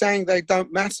 they're saying they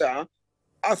don't matter.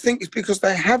 I think it's because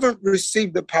they haven't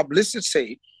received the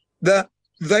publicity that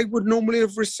they would normally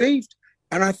have received.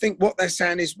 And I think what they're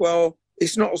saying is, well,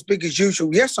 it's not as big as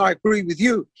usual. Yes, I agree with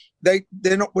you. They're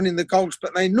not winning the golds,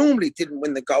 but they normally didn't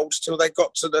win the golds till they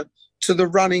got to the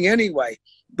running anyway.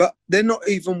 But they're not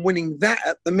even winning that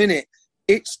at the minute.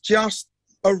 It's just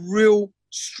a real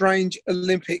strange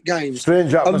Olympic Games.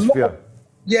 Strange atmosphere.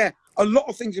 A lot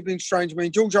of things have been strange. I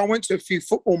mean, George, I went to a few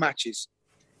football matches.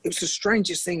 It was the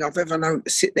strangest thing I've ever known to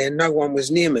sit there. No one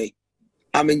was near me.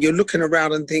 I mean, you're looking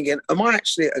around and thinking, am I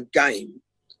actually at a game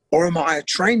or am I a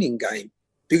training game?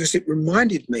 Because it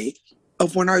reminded me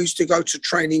of when I used to go to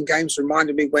training games,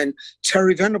 reminded me when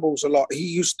Terry Venables a lot. He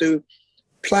used to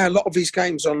play a lot of his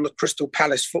games on the Crystal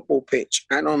Palace football pitch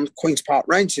and on Queen's Park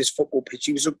Rangers football pitch.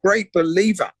 He was a great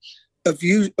believer of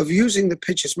using the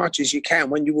pitch as much as you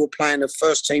can when you were playing a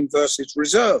first team versus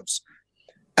reserves.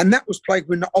 And that was played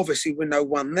obviously with no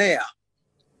one there.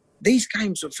 These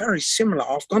games are very similar.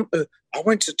 I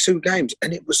went to 2 games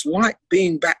and it was like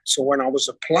being back to when I was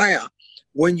a player,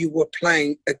 when you were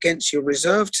playing against your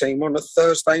reserve team on a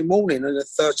Thursday morning in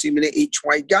a 30-minute each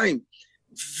way game.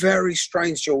 Very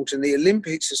strange, George. And the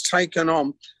Olympics has taken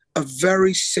on a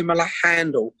very similar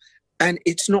handle. And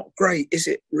it's not great, is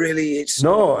it? Really, it's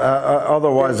no.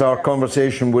 Otherwise, our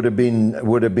conversation would have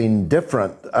been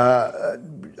different.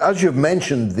 As you've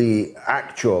mentioned, the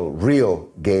actual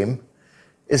real game,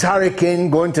 is Harry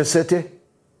Kane going to City?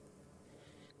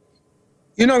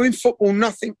 You know, in football,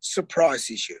 nothing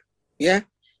surprises you. Yeah,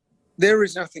 there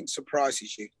is nothing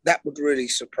surprises you. That would really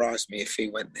surprise me if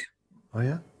he went there. Oh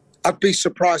yeah, I'd be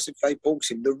surprised if they bought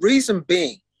him. The reason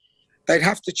being, they'd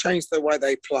have to change the way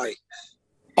they play.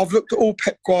 I've looked at all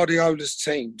Pep Guardiola's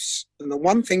teams, and the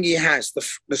one thing he has,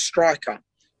 the striker,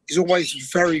 is always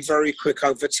very, very quick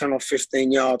over 10 or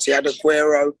 15 yards. He had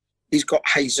Aguero, he's got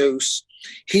Jesus.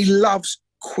 He loves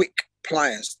quick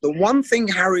players. The one thing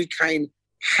Harry Kane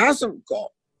hasn't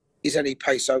got is any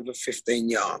pace over 15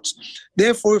 yards.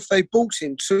 Therefore, if they bought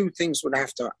him, 2 things would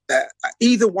have to,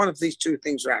 either one of these 2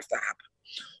 things would have to happen.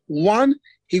 One,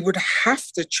 he would have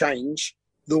to change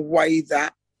the way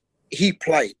that he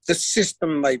played, the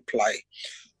system they play.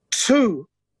 2,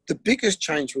 the biggest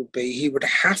change would be he would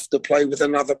have to play with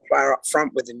another player up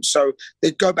front with him. So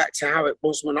they'd go back to how it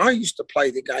was when I used to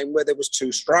play the game where there was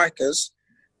 2 strikers.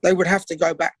 They would have to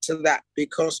go back to that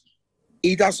because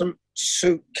he doesn't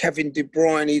suit Kevin De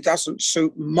Bruyne. He doesn't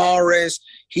suit Mahrez.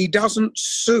 He doesn't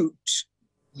suit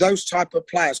those type of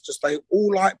players because they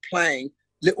all like playing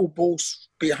little balls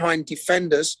behind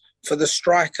defenders for the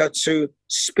striker to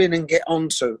spin and get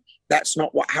onto. That's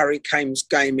not what Harry Kane's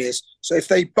game is. So if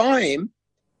they buy him,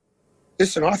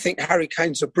 listen, I think Harry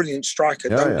Kane's a brilliant striker.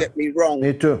 Don't get me wrong.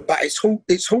 Me too. But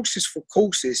it's horses for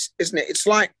courses, isn't it? It's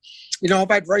like, you know, I've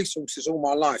had race horses all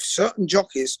my life. Certain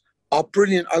jockeys are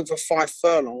brilliant over 5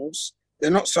 furlongs.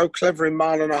 They're not so clever in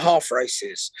 1.5 mile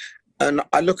races. And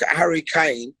I look at Harry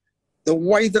Kane, the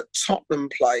way that Tottenham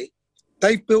play,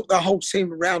 they've built their whole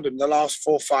team around him the last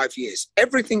 4 or 5 years.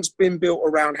 Everything's been built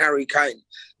around Harry Kane.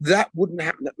 That wouldn't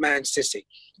happen at Man City.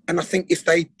 And I think if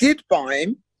they did buy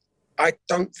him, I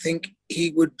don't think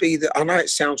he would be I know it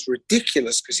sounds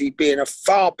ridiculous because he'd be in a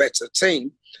far better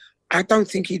team. I don't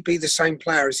think he'd be the same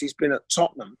player as he's been at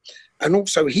Tottenham. And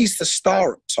also, he's the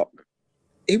star at Tottenham.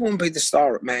 He won't be the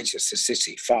star at Manchester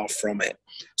City, far from it.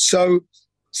 So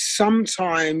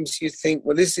sometimes you think,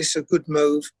 well, is this a good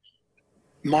move?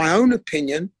 My own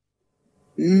opinion,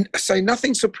 I say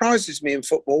nothing surprises me in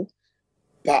football,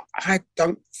 but I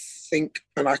don't think,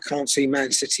 and I can't see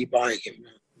Man City buying him.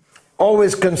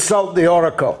 Always consult the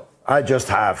Oracle. I just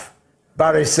have.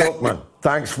 Barry Silkman,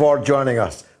 thanks for joining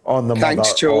us on the Mother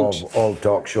of All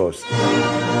Talk Shows.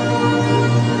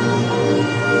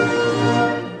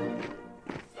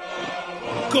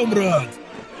 Comrade,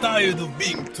 tired of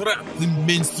being trapped in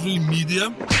mainstream media?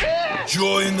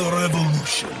 Join the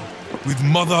revolution with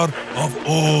Mother of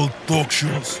All Talk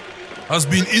Shows. Has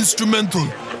been instrumental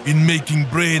in making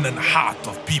brain and heart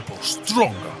of people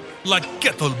stronger, like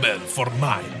kettlebell for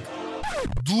mind.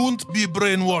 Don't be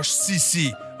brainwashed,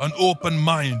 CC, an open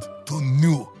mind to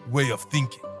new way of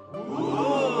thinking.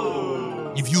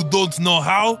 If you don't know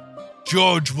how,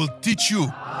 George will teach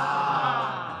you.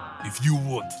 If you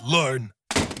won't learn,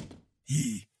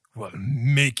 he will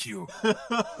make you.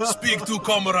 Speak to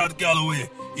Comrade Galloway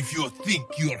if you think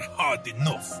you're hard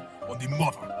enough on the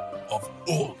mother of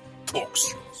all talk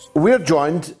shows. We're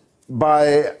joined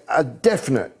by a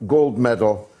definite gold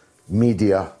medal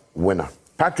media winner.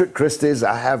 Patrick Christys,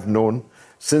 I have known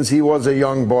since he was a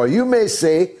young boy. You may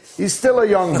say he's still a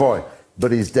young boy,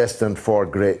 but he's destined for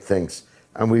great things.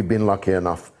 And we've been lucky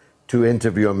enough to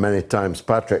interview him many times.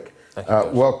 Patrick,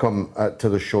 welcome to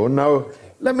the show. Now,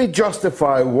 let me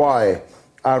justify why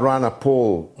I ran a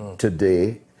poll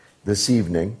today, this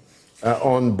evening,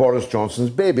 on Boris Johnson's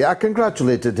baby. I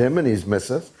congratulated him and his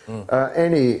missus.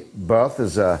 Any birth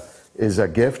is a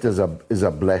gift, is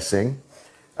a blessing.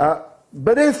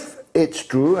 But if it's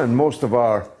true, and most of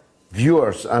our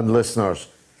viewers and listeners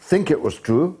think it was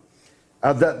true,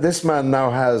 that this man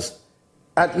now has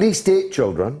at least 8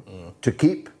 children to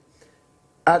keep,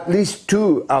 at least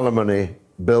 2 alimony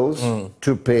bills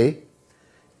to pay,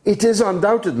 it is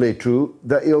undoubtedly true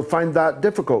that he'll find that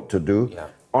difficult to do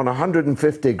on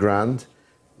 150 grand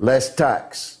less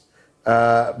tax,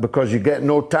 because you get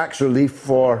no tax relief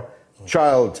for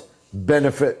child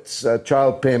benefits,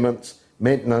 child payments,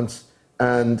 maintenance,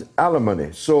 and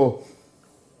alimony. So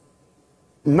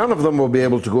none of them will be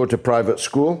able to go to private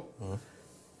school.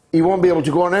 He won't be able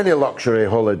to go on any luxury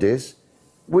holidays,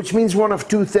 which means one of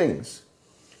 2 things.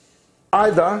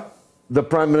 Either the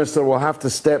Prime Minister will have to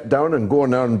step down and go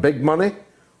and earn big money,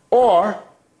 or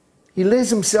he lays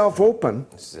himself open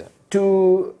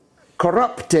to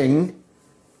corrupting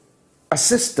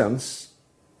assistance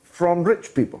from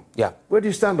rich people. Yeah. Where do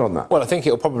you stand on that? Well, I think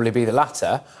it'll probably be the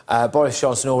latter. Boris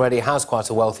Johnson already has quite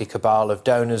a wealthy cabal of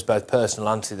donors, both personal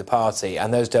and to the party,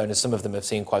 and those donors, some of them have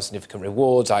seen quite significant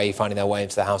rewards, i.e. finding their way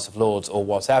into the House of Lords or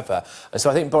whatever. And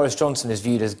so I think Boris Johnson is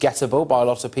viewed as gettable by a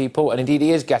lot of people, and indeed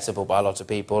he is gettable by a lot of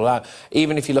people.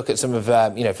 Even if you look at some of,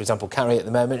 for example, Carrie at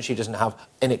the moment, she doesn't have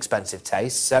inexpensive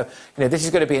tastes. So, this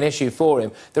is going to be an issue for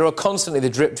him. There are constantly the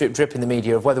drip, drip, drip in the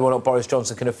media of whether or not Boris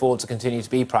Johnson can afford to continue to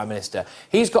be Prime Minister.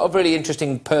 He's got a really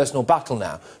interesting personal battle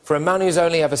now. For a man who's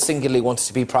only ever singularly wanted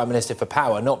to be Prime Minister for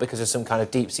power, not because of some kind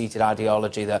of deep-seated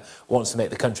ideology that wants to make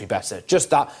the country better, just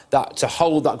that to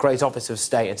hold that great office of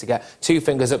state and to get 2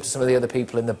 fingers up to some of the other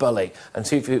people in the bully and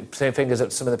 2 fingers up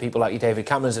to some of the people like you David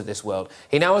Camerons of this world.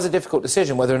 He now has a difficult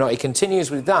decision whether or not he continues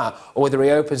with that or whether he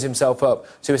opens himself up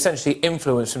to essentially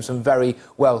influence from some very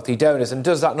wealthy donors. And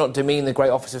does that not demean the great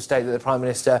office of state that the Prime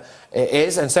Minister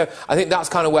is? And so I think that's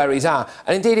kind of where he's at.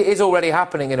 And indeed it is already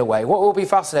happening in a way. What will be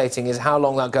fascinating is how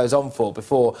long that goes on for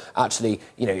before actually,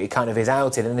 it kind of is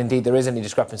outed, and indeed there is any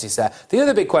discrepancies there. The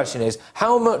other big question is,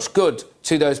 how much good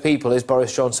to those people is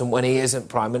Boris Johnson when he isn't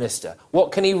Prime Minister?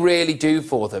 What can he really do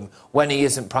for them when he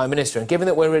isn't Prime Minister? And given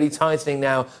that we're really tightening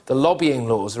now the lobbying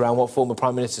laws around what former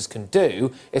Prime Ministers can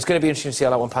do, it's going to be interesting to see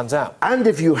how that one pans out. And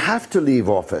if you have to leave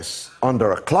office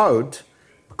under a cloud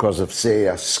because of, say,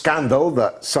 a scandal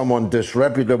that someone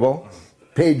disreputable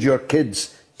paid your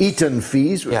kids Eton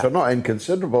fees, which are not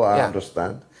inconsiderable, I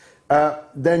understand,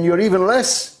 then you're even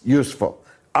less useful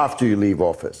after you leave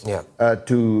office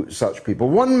to such people.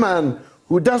 One man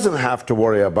who doesn't have to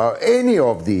worry about any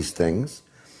of these things,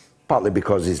 partly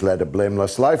because he's led a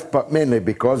blameless life, but mainly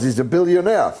because he's a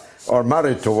billionaire or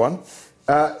married to one,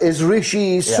 is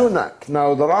Rishi Sunak.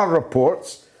 Now, there are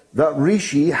reports that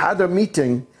Rishi had a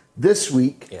meeting this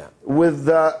week with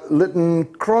Lytton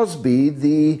Crosby,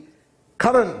 the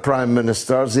current Prime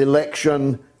Minister's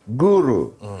election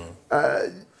guru.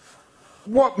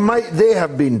 What might they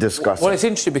have been discussing? Well, it's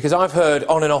interesting because I've heard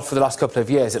on and off for the last couple of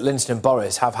years that Winston and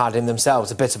Boris have had in themselves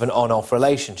a bit of an on-off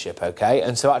relationship, OK?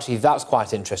 And so actually that's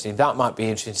quite interesting. That might be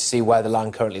interesting to see where the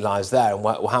land currently lies there and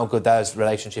how good their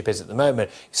relationship is at the moment.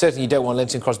 Certainly you don't want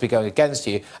Lytton Crosby going against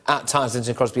you. At times,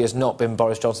 Lytton Crosby has not been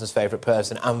Boris Johnson's favourite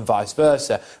person and vice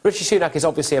versa. Rishi Sunak is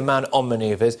obviously a man on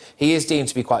manoeuvres. He is deemed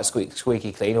to be quite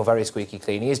squeaky clean, or very squeaky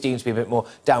clean. He is deemed to be a bit more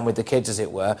down with the kids, as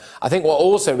it were. I think what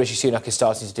also Rishi Sunak is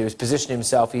starting to do is position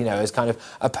himself, as kind of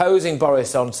opposing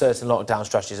Boris on certain lockdown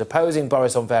strategies, opposing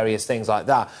Boris on various things like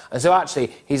that. And so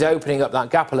actually, he's opening up that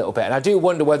gap a little bit. And I do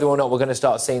wonder whether or not we're going to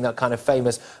start seeing that kind of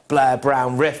famous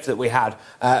Blair-Brown rift that we had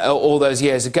all those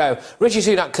years ago. Rishi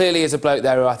Sunak clearly is a bloke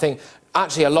there who I think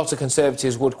actually a lot of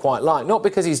Conservatives would quite like. Not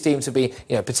because he's deemed to be,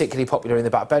 particularly popular in the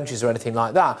backbenches or anything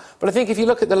like that, but I think if you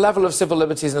look at the level of civil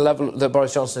liberties and the level that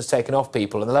Boris Johnson has taken off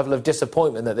people and the level of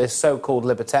disappointment that this so-called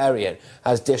libertarian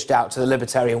has dished out to the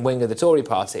libertarian wing of the Tory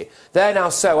party, they're now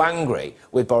so angry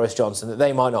with Boris Johnson that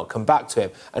they might not come back to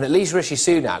him. And at least Rishi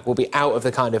Sunak will be out of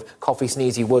the kind of coffee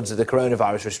sneezy woods of the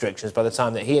coronavirus restrictions by the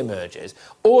time that he emerges.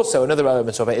 Also, another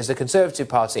element of it is the Conservative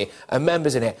Party and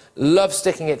members in it love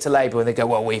sticking it to Labour when they go,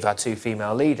 well, we've had 2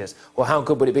 female leaders. Well, how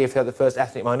good would it be if we had the first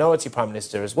ethnic minority Prime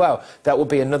Minister as well? That would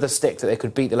be another stick that they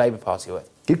could beat the Labour Party with.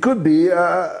 It could be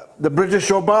the British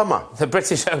Obama. The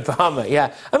British Obama,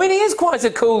 yeah. I mean, he is quite a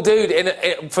cool dude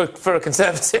for a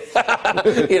Conservative.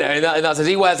 In that sense.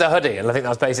 He wears a hoodie, and I think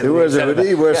that's basically... He wears a hoodie,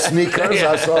 he wears sneakers.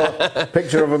 Yeah. I saw a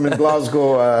picture of him in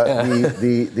Glasgow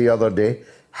the other day.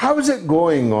 How is it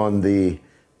going on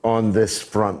this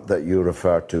front that you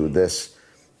refer to, this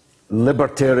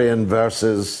libertarian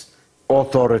versus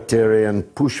authoritarian,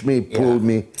 push me, pull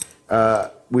me?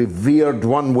 We veered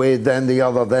one way, then the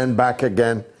other, then back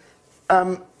again.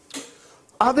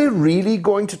 Are they really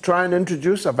going to try and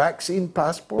introduce a vaccine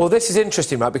passport? Well, this is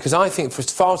interesting, right, because I think for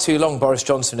far too long Boris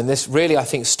Johnson, and this really, I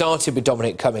think, started with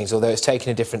Dominic Cummings, although it's taken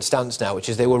a different stance now, which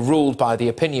is they were ruled by the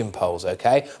opinion polls,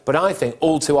 OK? But I think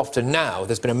all too often now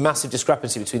there's been a massive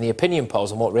discrepancy between the opinion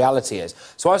polls and what reality is.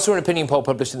 So I saw an opinion poll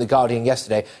published in The Guardian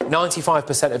yesterday.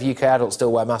 95% of UK adults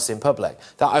still wear masks in public.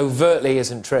 That overtly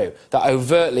isn't true. That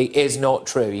overtly is not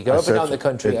true. You go up and down the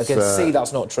country, I can see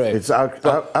that's not true. It's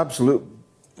absolute...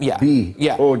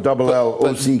 B-O-L-L-O-C-K-S.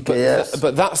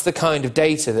 But that's the kind of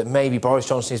data that maybe Boris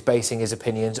Johnson is basing his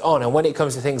opinions on. And when it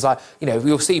comes to things like,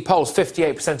 you'll see polls,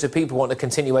 58% of people want a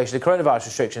continuation of coronavirus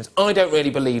restrictions. I don't really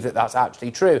believe that that's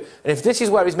actually true. And if this is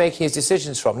where he's making his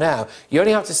decisions from now, you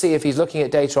only have to see if he's looking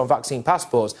at data on vaccine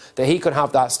passports that he could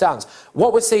have that stance.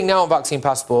 What we're seeing now on vaccine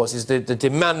passports is the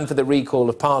demand for the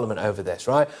recall of Parliament over this,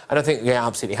 right? And I think,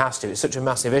 absolutely has to. It's such a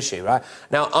massive issue, right?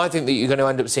 Now, I think that you're going to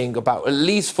end up seeing about at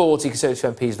least 40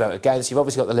 Conservative MPs vote against. You've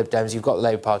obviously got the Lib Dems, you've got the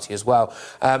Labour Party as well.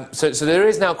 So there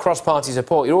is now cross-party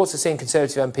support. You're also seeing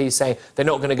Conservative MPs saying they're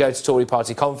not going to go to Tory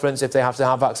party conference if they have to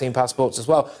have vaccine passports as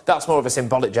well. That's more of a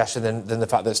symbolic gesture than the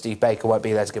fact that Steve Baker won't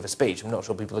be there to give a speech. I'm not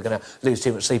sure people are going to lose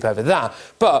too much sleep over that.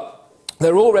 But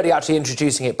they're already actually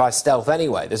introducing it by stealth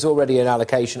anyway. There's already an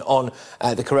allocation on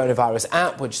the coronavirus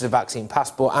app, which is a vaccine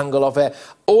passport angle of it.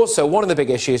 Also, one of the big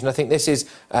issues, and I think this is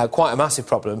quite a massive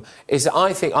problem, is that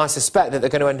I suspect that they're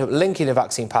going to end up linking the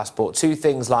vaccine passport to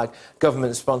things like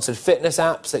government-sponsored fitness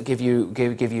apps that give you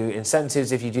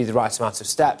incentives if you do the right amount of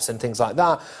steps and things like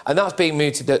that. And that's being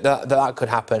mooted that could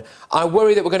happen. I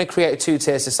worry that we're going to create a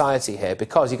two-tier society here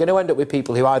because you're going to end up with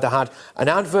people who either had an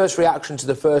adverse reaction to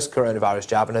the first coronavirus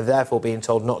jab and are therefore being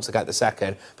told not to get the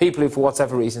second, people who for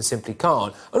whatever reason simply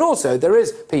can't. And also there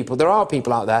are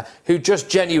people out there who just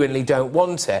genuinely don't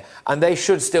want it, and they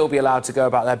should still be allowed to go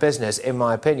about their business, in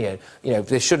my opinion.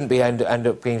 They shouldn't be end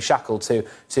up being shackled to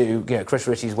Chris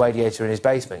Ritchie's radiator in his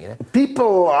basement.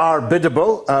 People are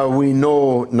biddable. We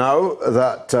know now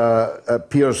that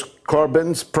Piers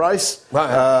Corbyn's price.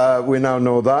 We now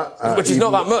know that. Which is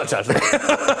not that much, actually.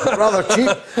 Rather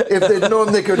cheap. If they'd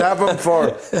known they could have him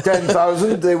for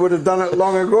 10,000, they would have done it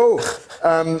long ago.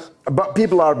 But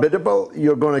people are biddable.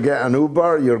 You're going to get an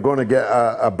Uber. You're going to get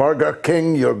a Burger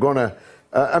King. You're going to...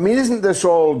 isn't this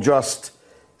all just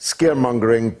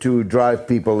scaremongering to drive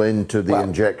people into the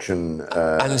injection?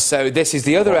 And so this is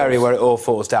the other area where it all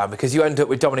falls down, because you end up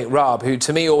with Dominic Raab, who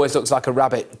to me always looks like a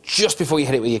rabbit just before you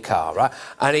hit it with your car, right?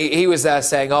 And he was there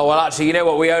saying, oh, well, actually, you know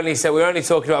what, we're only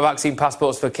talking about vaccine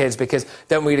passports for kids because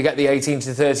then we're going to get the 18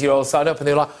 to 30-year-olds sign up. And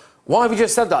they were like, why have you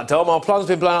just said that, Dom? Our plan's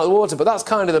been blown out of the water. But that's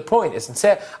kind of the point, isn't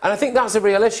it? And I think that's a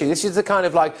real issue. This is the kind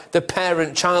of the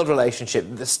parent-child relationship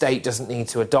that the state doesn't need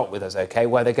to adopt with us, OK,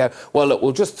 where they go, well, look,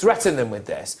 we'll just threaten them with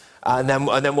this, and then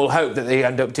we'll hope that they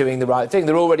end up doing the right thing.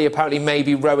 They're already apparently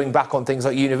maybe rowing back on things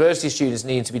like university students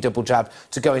needing to be double jabbed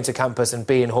to go into campus and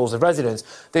be in halls of residence.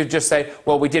 They've just said,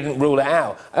 well, we didn't rule it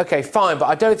out. OK, fine, but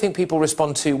I don't think people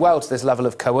respond too well to this level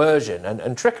of coercion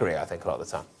and trickery, I think, a lot of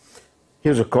the time.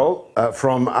 Here's a call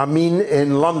from Amin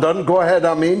in London. Go ahead,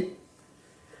 Amin.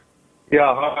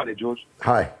 Yeah, hi, George.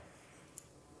 Hi.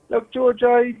 Look, George,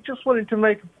 I just wanted to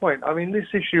make a point. I mean, this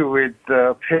issue with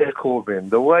Pierre Corbyn,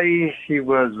 the way he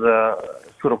was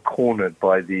sort of cornered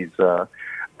by these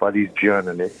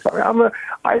journalists.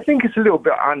 I think it's a little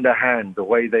bit underhand the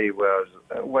way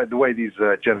these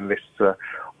journalists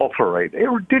operate.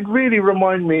 It did really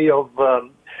remind me of.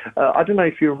 I don't know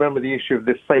if you remember the issue of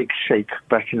the fake sheikh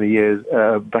back in the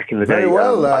day. Very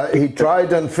well. He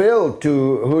tried and failed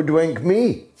to hoodwink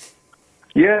me.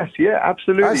 Yes, yeah,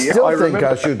 absolutely. I still think remember I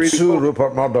that should really sue well.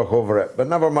 Rupert Murdoch over it, but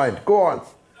never mind. Go on.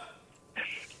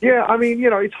 Yeah, I mean,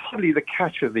 it's hardly the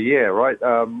catch of the year, right?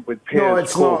 With Piers No,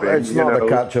 it's Corbyn, not. It's not the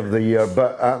catch of the year,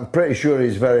 but I'm pretty sure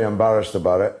he's very embarrassed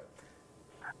about it.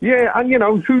 Yeah,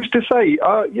 and who's to say?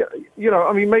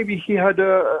 I mean, maybe he had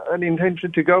an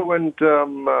intention to go and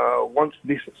once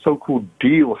this so-called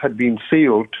deal had been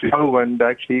sealed, to go and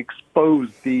actually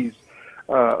expose these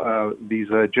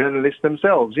journalists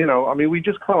themselves. I mean, we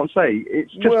just can't say.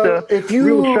 It's just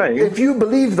real shame. If you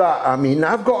believe that, I mean,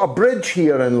 I've got a bridge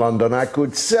here in London I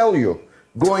could sell you,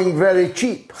 going very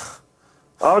cheap.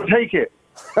 I'll take it.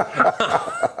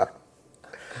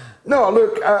 No,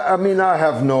 look, I mean, I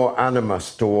have no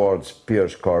animus towards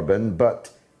Piers Corbyn, but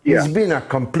he's been a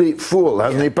complete fool,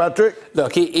 hasn't he, Patrick?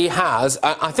 Look, he has.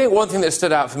 I think one thing that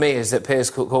stood out for me is that Piers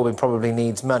Corbyn probably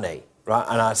needs money. Right,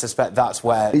 and I suspect that's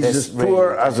where he's this as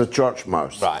poor as a church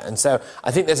mouse. Right, and so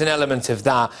I think there's an element of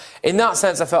that. In that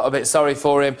sense, I felt a bit sorry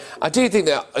for him. I do think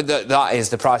that is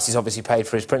the price he's obviously paid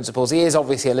for his principles. He is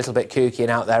obviously a little bit kooky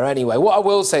and out there anyway. What I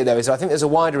will say, though, is I think there's a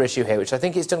wider issue here, which I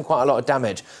think has done quite a lot of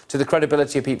damage to the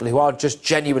credibility of people who are just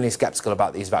genuinely sceptical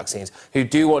about these vaccines, who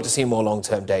do want to see more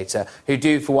long-term data, who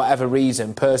do, for whatever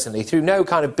reason, personally, through no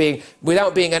kind of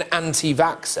without being an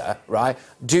anti-vaxxer, right,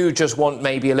 do just want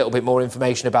maybe a little bit more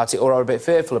information about it or are a bit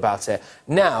fearful about it.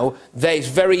 Now, it's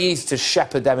very easy to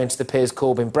shepherd them into the Piers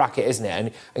Corbyn bracket, isn't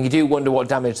it? And you do wonder what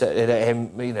damage that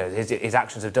him, his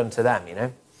actions have done to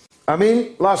them, I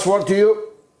mean, last word to you.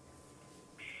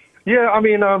 Yeah, I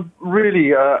mean, I'm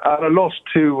really at a loss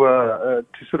to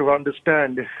sort of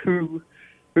understand who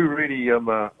really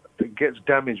gets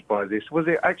damaged by this. Was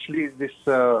it actually this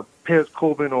Piers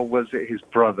Corbyn, or was it his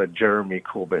brother Jeremy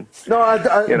Corbyn? No,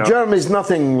 Jeremy's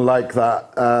nothing like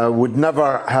that. Would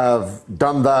never have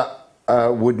done that.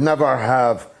 Would never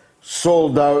have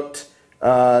sold out.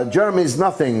 Jeremy's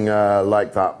nothing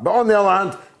like that. But on the other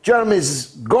hand,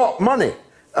 Jeremy's got money,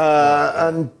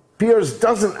 and Piers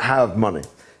doesn't have money.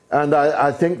 And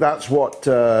I think that's what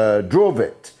drove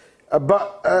it.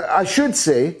 But I should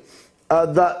say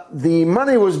that the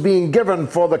money was being given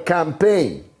for the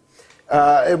campaign.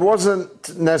 It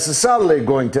wasn't necessarily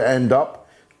going to end up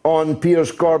on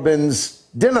Piers Corbyn's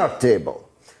dinner table.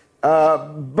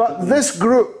 But this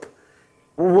group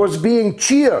was being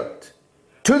cheered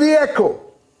to the echo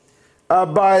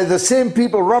by the same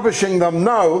people rubbishing them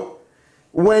now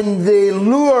when they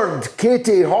lured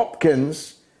Katie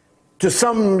Hopkins to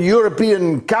some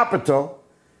European capital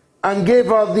and gave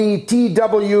her the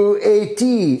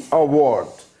TWAT award.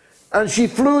 And she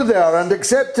flew there and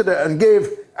accepted it and gave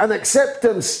an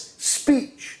acceptance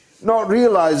speech, not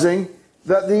realising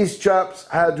that these chaps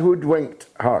had hoodwinked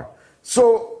her.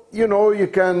 So, you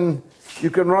can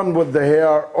run with the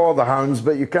hare or the hounds,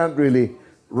 but you can't really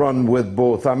run with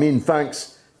both. I mean,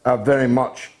 thanks very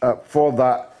much for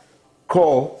that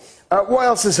call. What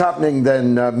else is happening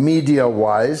then,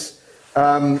 media-wise?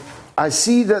 I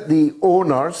see that the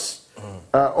owners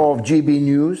of GB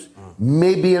News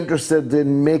may be interested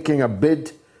in making a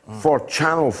bid for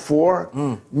Channel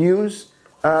 4 News.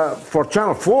 For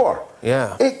Channel 4.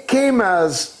 Yeah. It came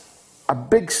as a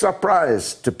big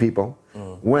surprise to people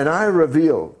when I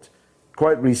revealed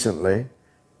quite recently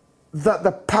that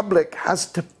the public has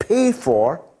to pay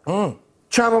for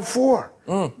Channel 4.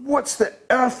 What's the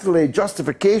earthly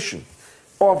justification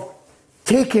of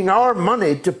taking our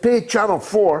money to pay Channel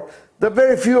 4 that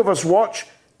very few of us watch,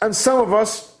 and some of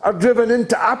us are driven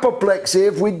into apoplexy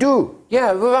if we do?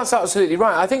 Yeah, well, that's absolutely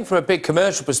right. I think from a big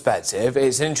commercial perspective,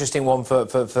 it's an interesting one for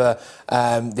the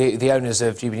owners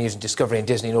of GB News and Discovery and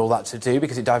Disney and all that to do,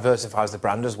 because it diversifies the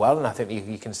brand as well, and I think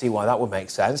you can see why that would make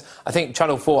sense. I think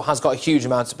Channel 4 has got a huge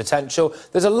amount of potential.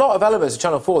 There's a lot of elements of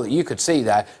Channel 4 that you could see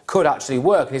there could actually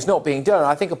work, and it's not being done. And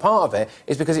I think a part of it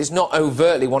is because it's not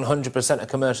overtly 100% a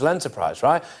commercial enterprise,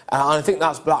 right? And I think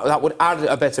that would add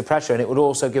a bit of pressure, and it would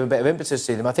also give a bit of impetus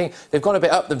to them. I think they've gone a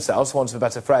bit up themselves, for want of a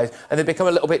better phrase, and they've become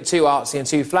a little bit too artsy and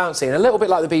too flouncy, and a little bit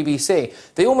like the BBC.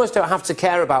 They almost don't have to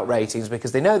care about ratings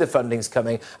because they know the funding's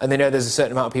coming and they know there's a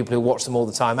certain amount of people who watch them all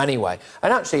the time anyway.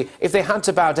 And actually, if they had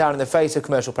to bow down in the face of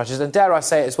commercial pressures, and dare I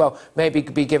say it as well, maybe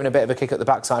be given a bit of a kick at the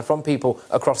backside from people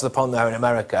across the pond there in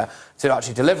America to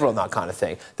actually deliver on that kind of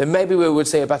thing, then maybe we would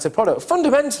see a better product.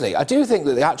 Fundamentally, I do think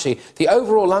that the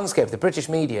overall landscape of the British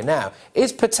media now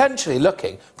is potentially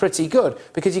looking pretty good,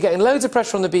 because you're getting loads of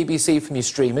pressure on the BBC from your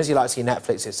streamers, you like to see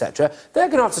Netflix, etc. They're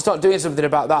going to have to start doing doing something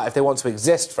about that if they want to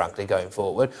exist, frankly, going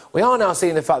forward. We are now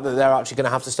seeing the fact that they're actually going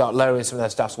to have to start lowering some of their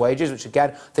staff's wages, which,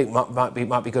 again, I think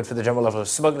might be good for the general level of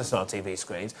smugness on our TV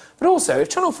screens. But also, if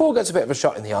Channel 4 gets a bit of a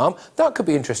shot in the arm, that could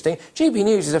be interesting. GB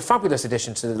News is a fabulous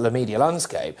addition to the media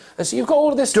landscape. And so you've got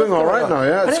all of this stuff doing all right now,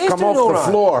 yeah. It's come off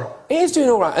the floor. It is doing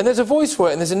all right, and there's a voice for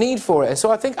it, and there's a need for it. And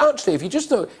so I think, actually, if you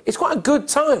just look, it's quite a good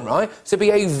time, right, to be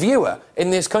a viewer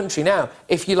in this country now,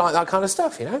 if you like that kind of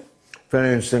stuff, you know? Very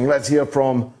interesting. Let's hear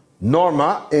from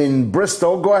Norma in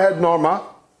Bristol. Go ahead, Norma.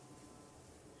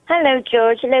 Hello,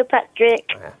 George. Hello,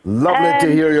 Patrick. Lovely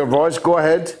to hear your voice. Go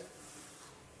ahead.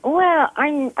 Well,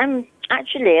 I'm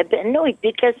actually a bit annoyed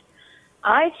because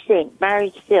I think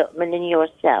Barry Siltman and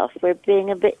yourself were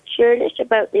being a bit churlish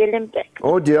about the Olympics.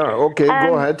 Oh, dear. OK,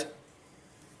 go ahead.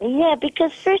 Yeah,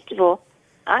 because, first of all,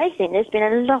 I think there's been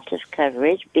a lot of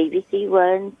coverage. BBC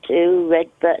 1, 2, Red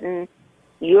Button,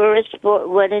 Eurosport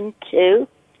 1 and 2.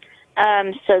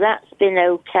 So that's been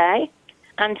okay.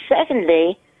 And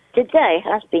secondly, today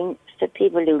has been, for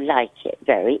people who like it,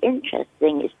 very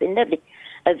interesting. It's been lovely.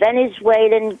 A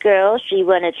Venezuelan girl, she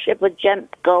won a triple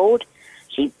jump gold.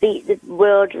 She beat the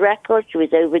world record. She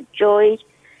was overjoyed.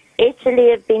 Italy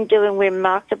have been doing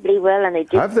remarkably well, and they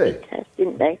did beat us,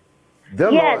 didn't they?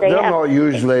 They're not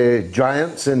usually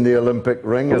giants in the Olympic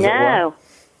ring, as it were. No.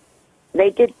 They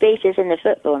did beat us in the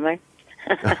football, man.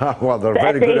 Well, they're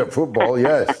very good at football,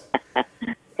 yes.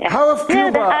 Yeah. How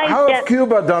have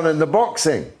Cuba done in the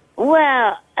boxing?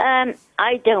 Well,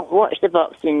 I don't watch the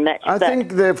boxing much. I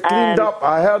think they've cleaned up.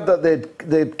 I heard that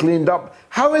they'd cleaned up.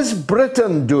 How is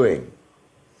Britain doing?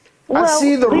 Well, I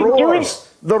see the rowers.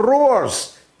 The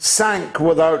rowers sank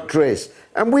without trace.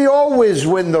 And we always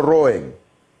win the rowing.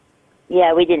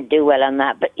 Yeah, we didn't do well on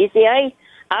that. But you see,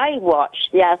 I watch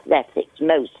the athletics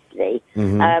mostly.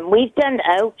 Mm-hmm. We've done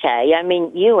okay. I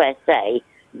mean, USA,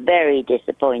 very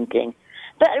disappointing.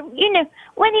 But, you know,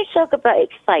 when you talk about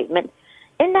excitement,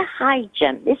 in the high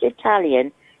jump, this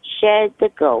Italian shared the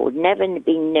gold, never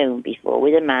been known before,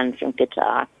 with a man from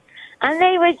Qatar. And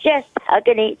they were just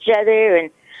hugging each other.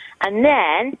 And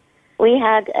then we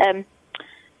had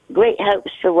great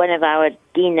hopes for one of our,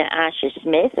 Dina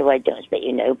Asher-Smith, who I don't expect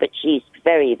you know, but she's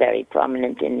very, very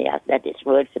prominent in the athletics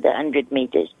world for the 100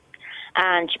 metres.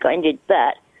 And she got injured,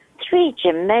 but 3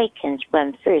 Jamaicans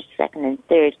won first, second and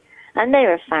third, and they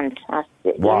were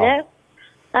fantastic, wow.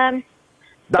 You know?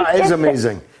 That is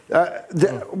amazing.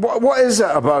 What is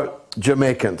it about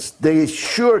Jamaicans? They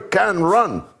sure can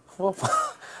run.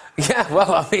 Yeah,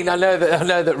 well, I mean, I know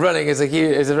that running is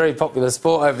a very popular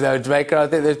sport over there in Jamaica. I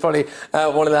think there's probably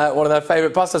one of their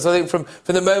favourite pastimes. I think from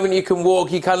the moment you can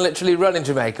walk, you can literally run in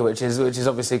Jamaica, which is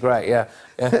obviously great. Yeah.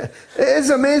 It is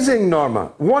amazing,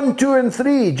 Norma. 1, 2, and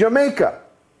 3, Jamaica.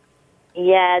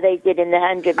 Yeah, they did in the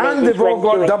 100 metres. And they've all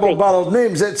got double-barreled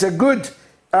names. It's a good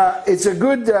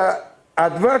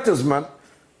advertisement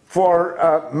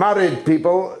for married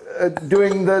people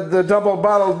doing the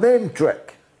double-barreled name trick.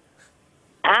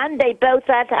 And they both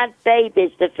had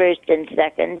babies, the first and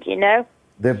second, you know?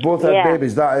 They both had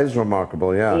babies. That is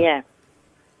remarkable, yeah. Yeah.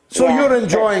 So you're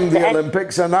enjoying the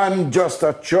Olympics, and I'm just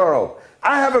a churl.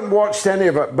 I haven't watched any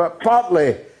of it, but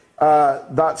partly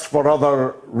that's for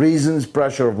other reasons,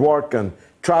 pressure of work and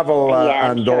travel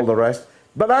and all the rest.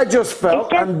 But I just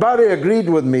felt, and Barry agreed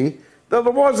with me, that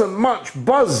there wasn't much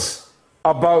buzz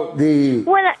about the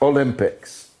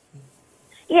Olympics.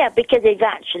 Yeah, because it's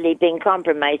actually been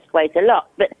compromised quite a lot.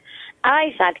 But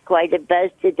I've had quite a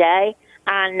buzz today,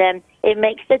 and it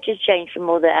makes such a change from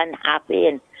all the unhappy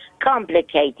and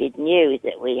complicated news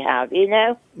that we have, you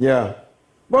know? Yeah.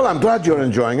 Well, I'm glad you're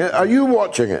enjoying it. Are you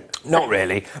watching it? Not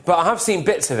really, but I have seen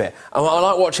bits of it. I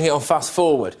like watching it on fast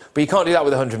forward, but you can't do that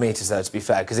with 100 metres, though, to be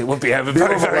fair, because it would be over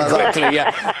very, very quickly,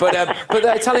 yeah. But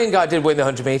the Italian guy did win the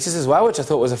 100 metres as well, which I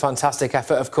thought was a fantastic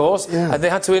effort, of course. Yeah. And they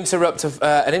had to interrupt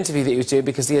an interview that he was doing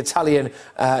because the Italian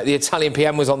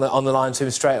PM was on the line to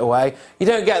him straight away. You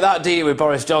don't get that, do you, with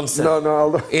Boris Johnson?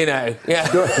 No. You know, yeah.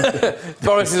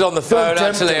 Boris is on the phone,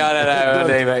 actually. I don't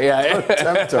know. Yeah.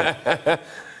 Don't tempt him.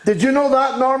 Did you know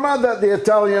that, Norma, that the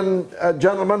Italian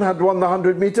gentleman had won the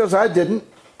 100 metres? I didn't.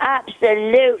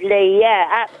 Absolutely,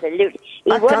 yeah, absolutely.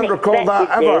 I can't recall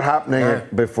that ever happening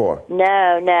before.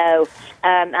 No.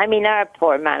 I mean, our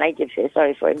poor man, I did feel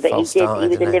sorry for him, but he was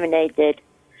eliminated.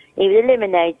 He was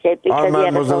eliminated because our man he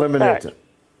had a was eliminated. Start.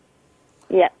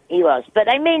 Yeah, he was. But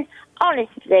I mean,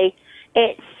 honestly,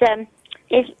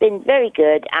 it's been very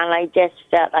good, and I just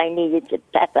felt I needed to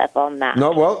pep up on that. No,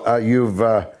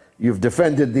 well, you've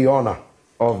defended the honour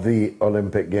of the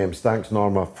Olympic Games. Thanks,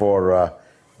 Norma, for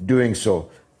doing so.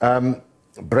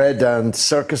 Bread and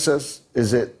circuses,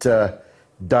 is it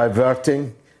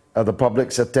diverting the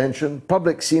public's attention.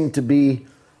 Public seem to be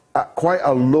at quite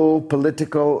a low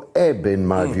political ebb, in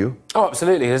my view. Oh,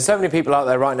 absolutely. There's so many people out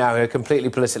there right now who are completely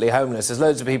politically homeless. There's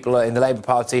loads of people in the Labour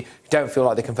Party who don't feel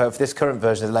like they can vote for this current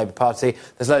version of the Labour Party.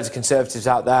 There's loads of Conservatives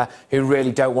out there who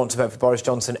really don't want to vote for Boris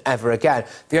Johnson ever again.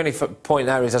 The only point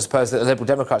there is, I suppose, that the Liberal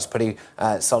Democrats are pretty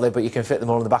solid, but you can fit them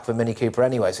all in the back of a Mini Cooper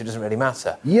anyway, so it doesn't really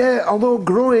matter. Yeah, although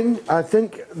growing, I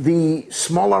think the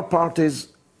smaller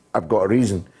parties, I've got a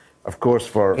reason, of course,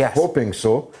 for hoping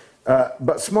so,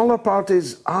 but smaller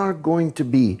parties are going to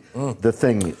be the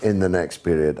thing in the next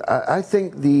period. I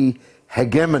think the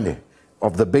hegemony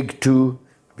of the big two,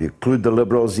 if you include the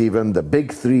Liberals even, the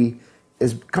big three,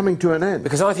 is coming to an end.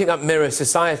 Because I think that mirrors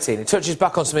society. And it touches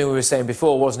back on something we were saying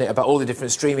before, wasn't it, about all the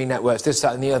different streaming networks, this,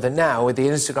 that and the other. Now, with the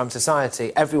Instagram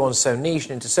society, everyone's so niche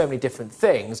and into so many different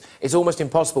things, it's almost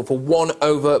impossible for one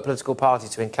overt political party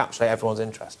to encapsulate everyone's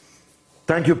interest.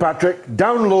 Thank you, Patrick.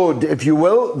 Download, if you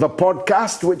will, the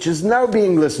podcast, which is now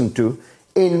being listened to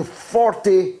in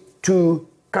 42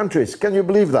 countries. Can you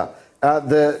believe that?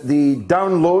 The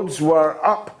downloads were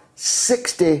up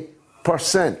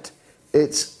 60%.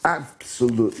 It's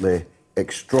absolutely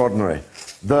extraordinary.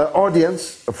 The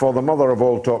audience for the mother of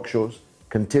all talk shows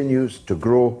continues to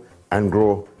grow and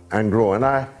grow and grow. And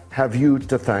I have you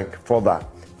to thank for that.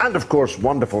 And, of course,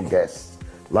 wonderful guests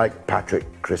like Patrick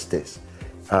Christys,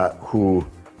 who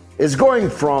is going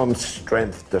from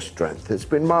strength to strength. It's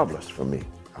been marvellous for me.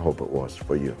 I hope it was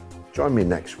for you. Join me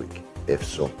next week, if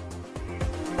so.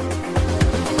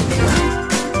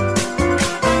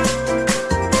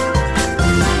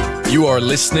 You are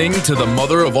listening to the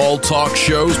Mother of All Talk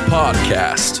Shows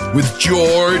podcast with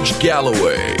George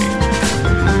Galloway.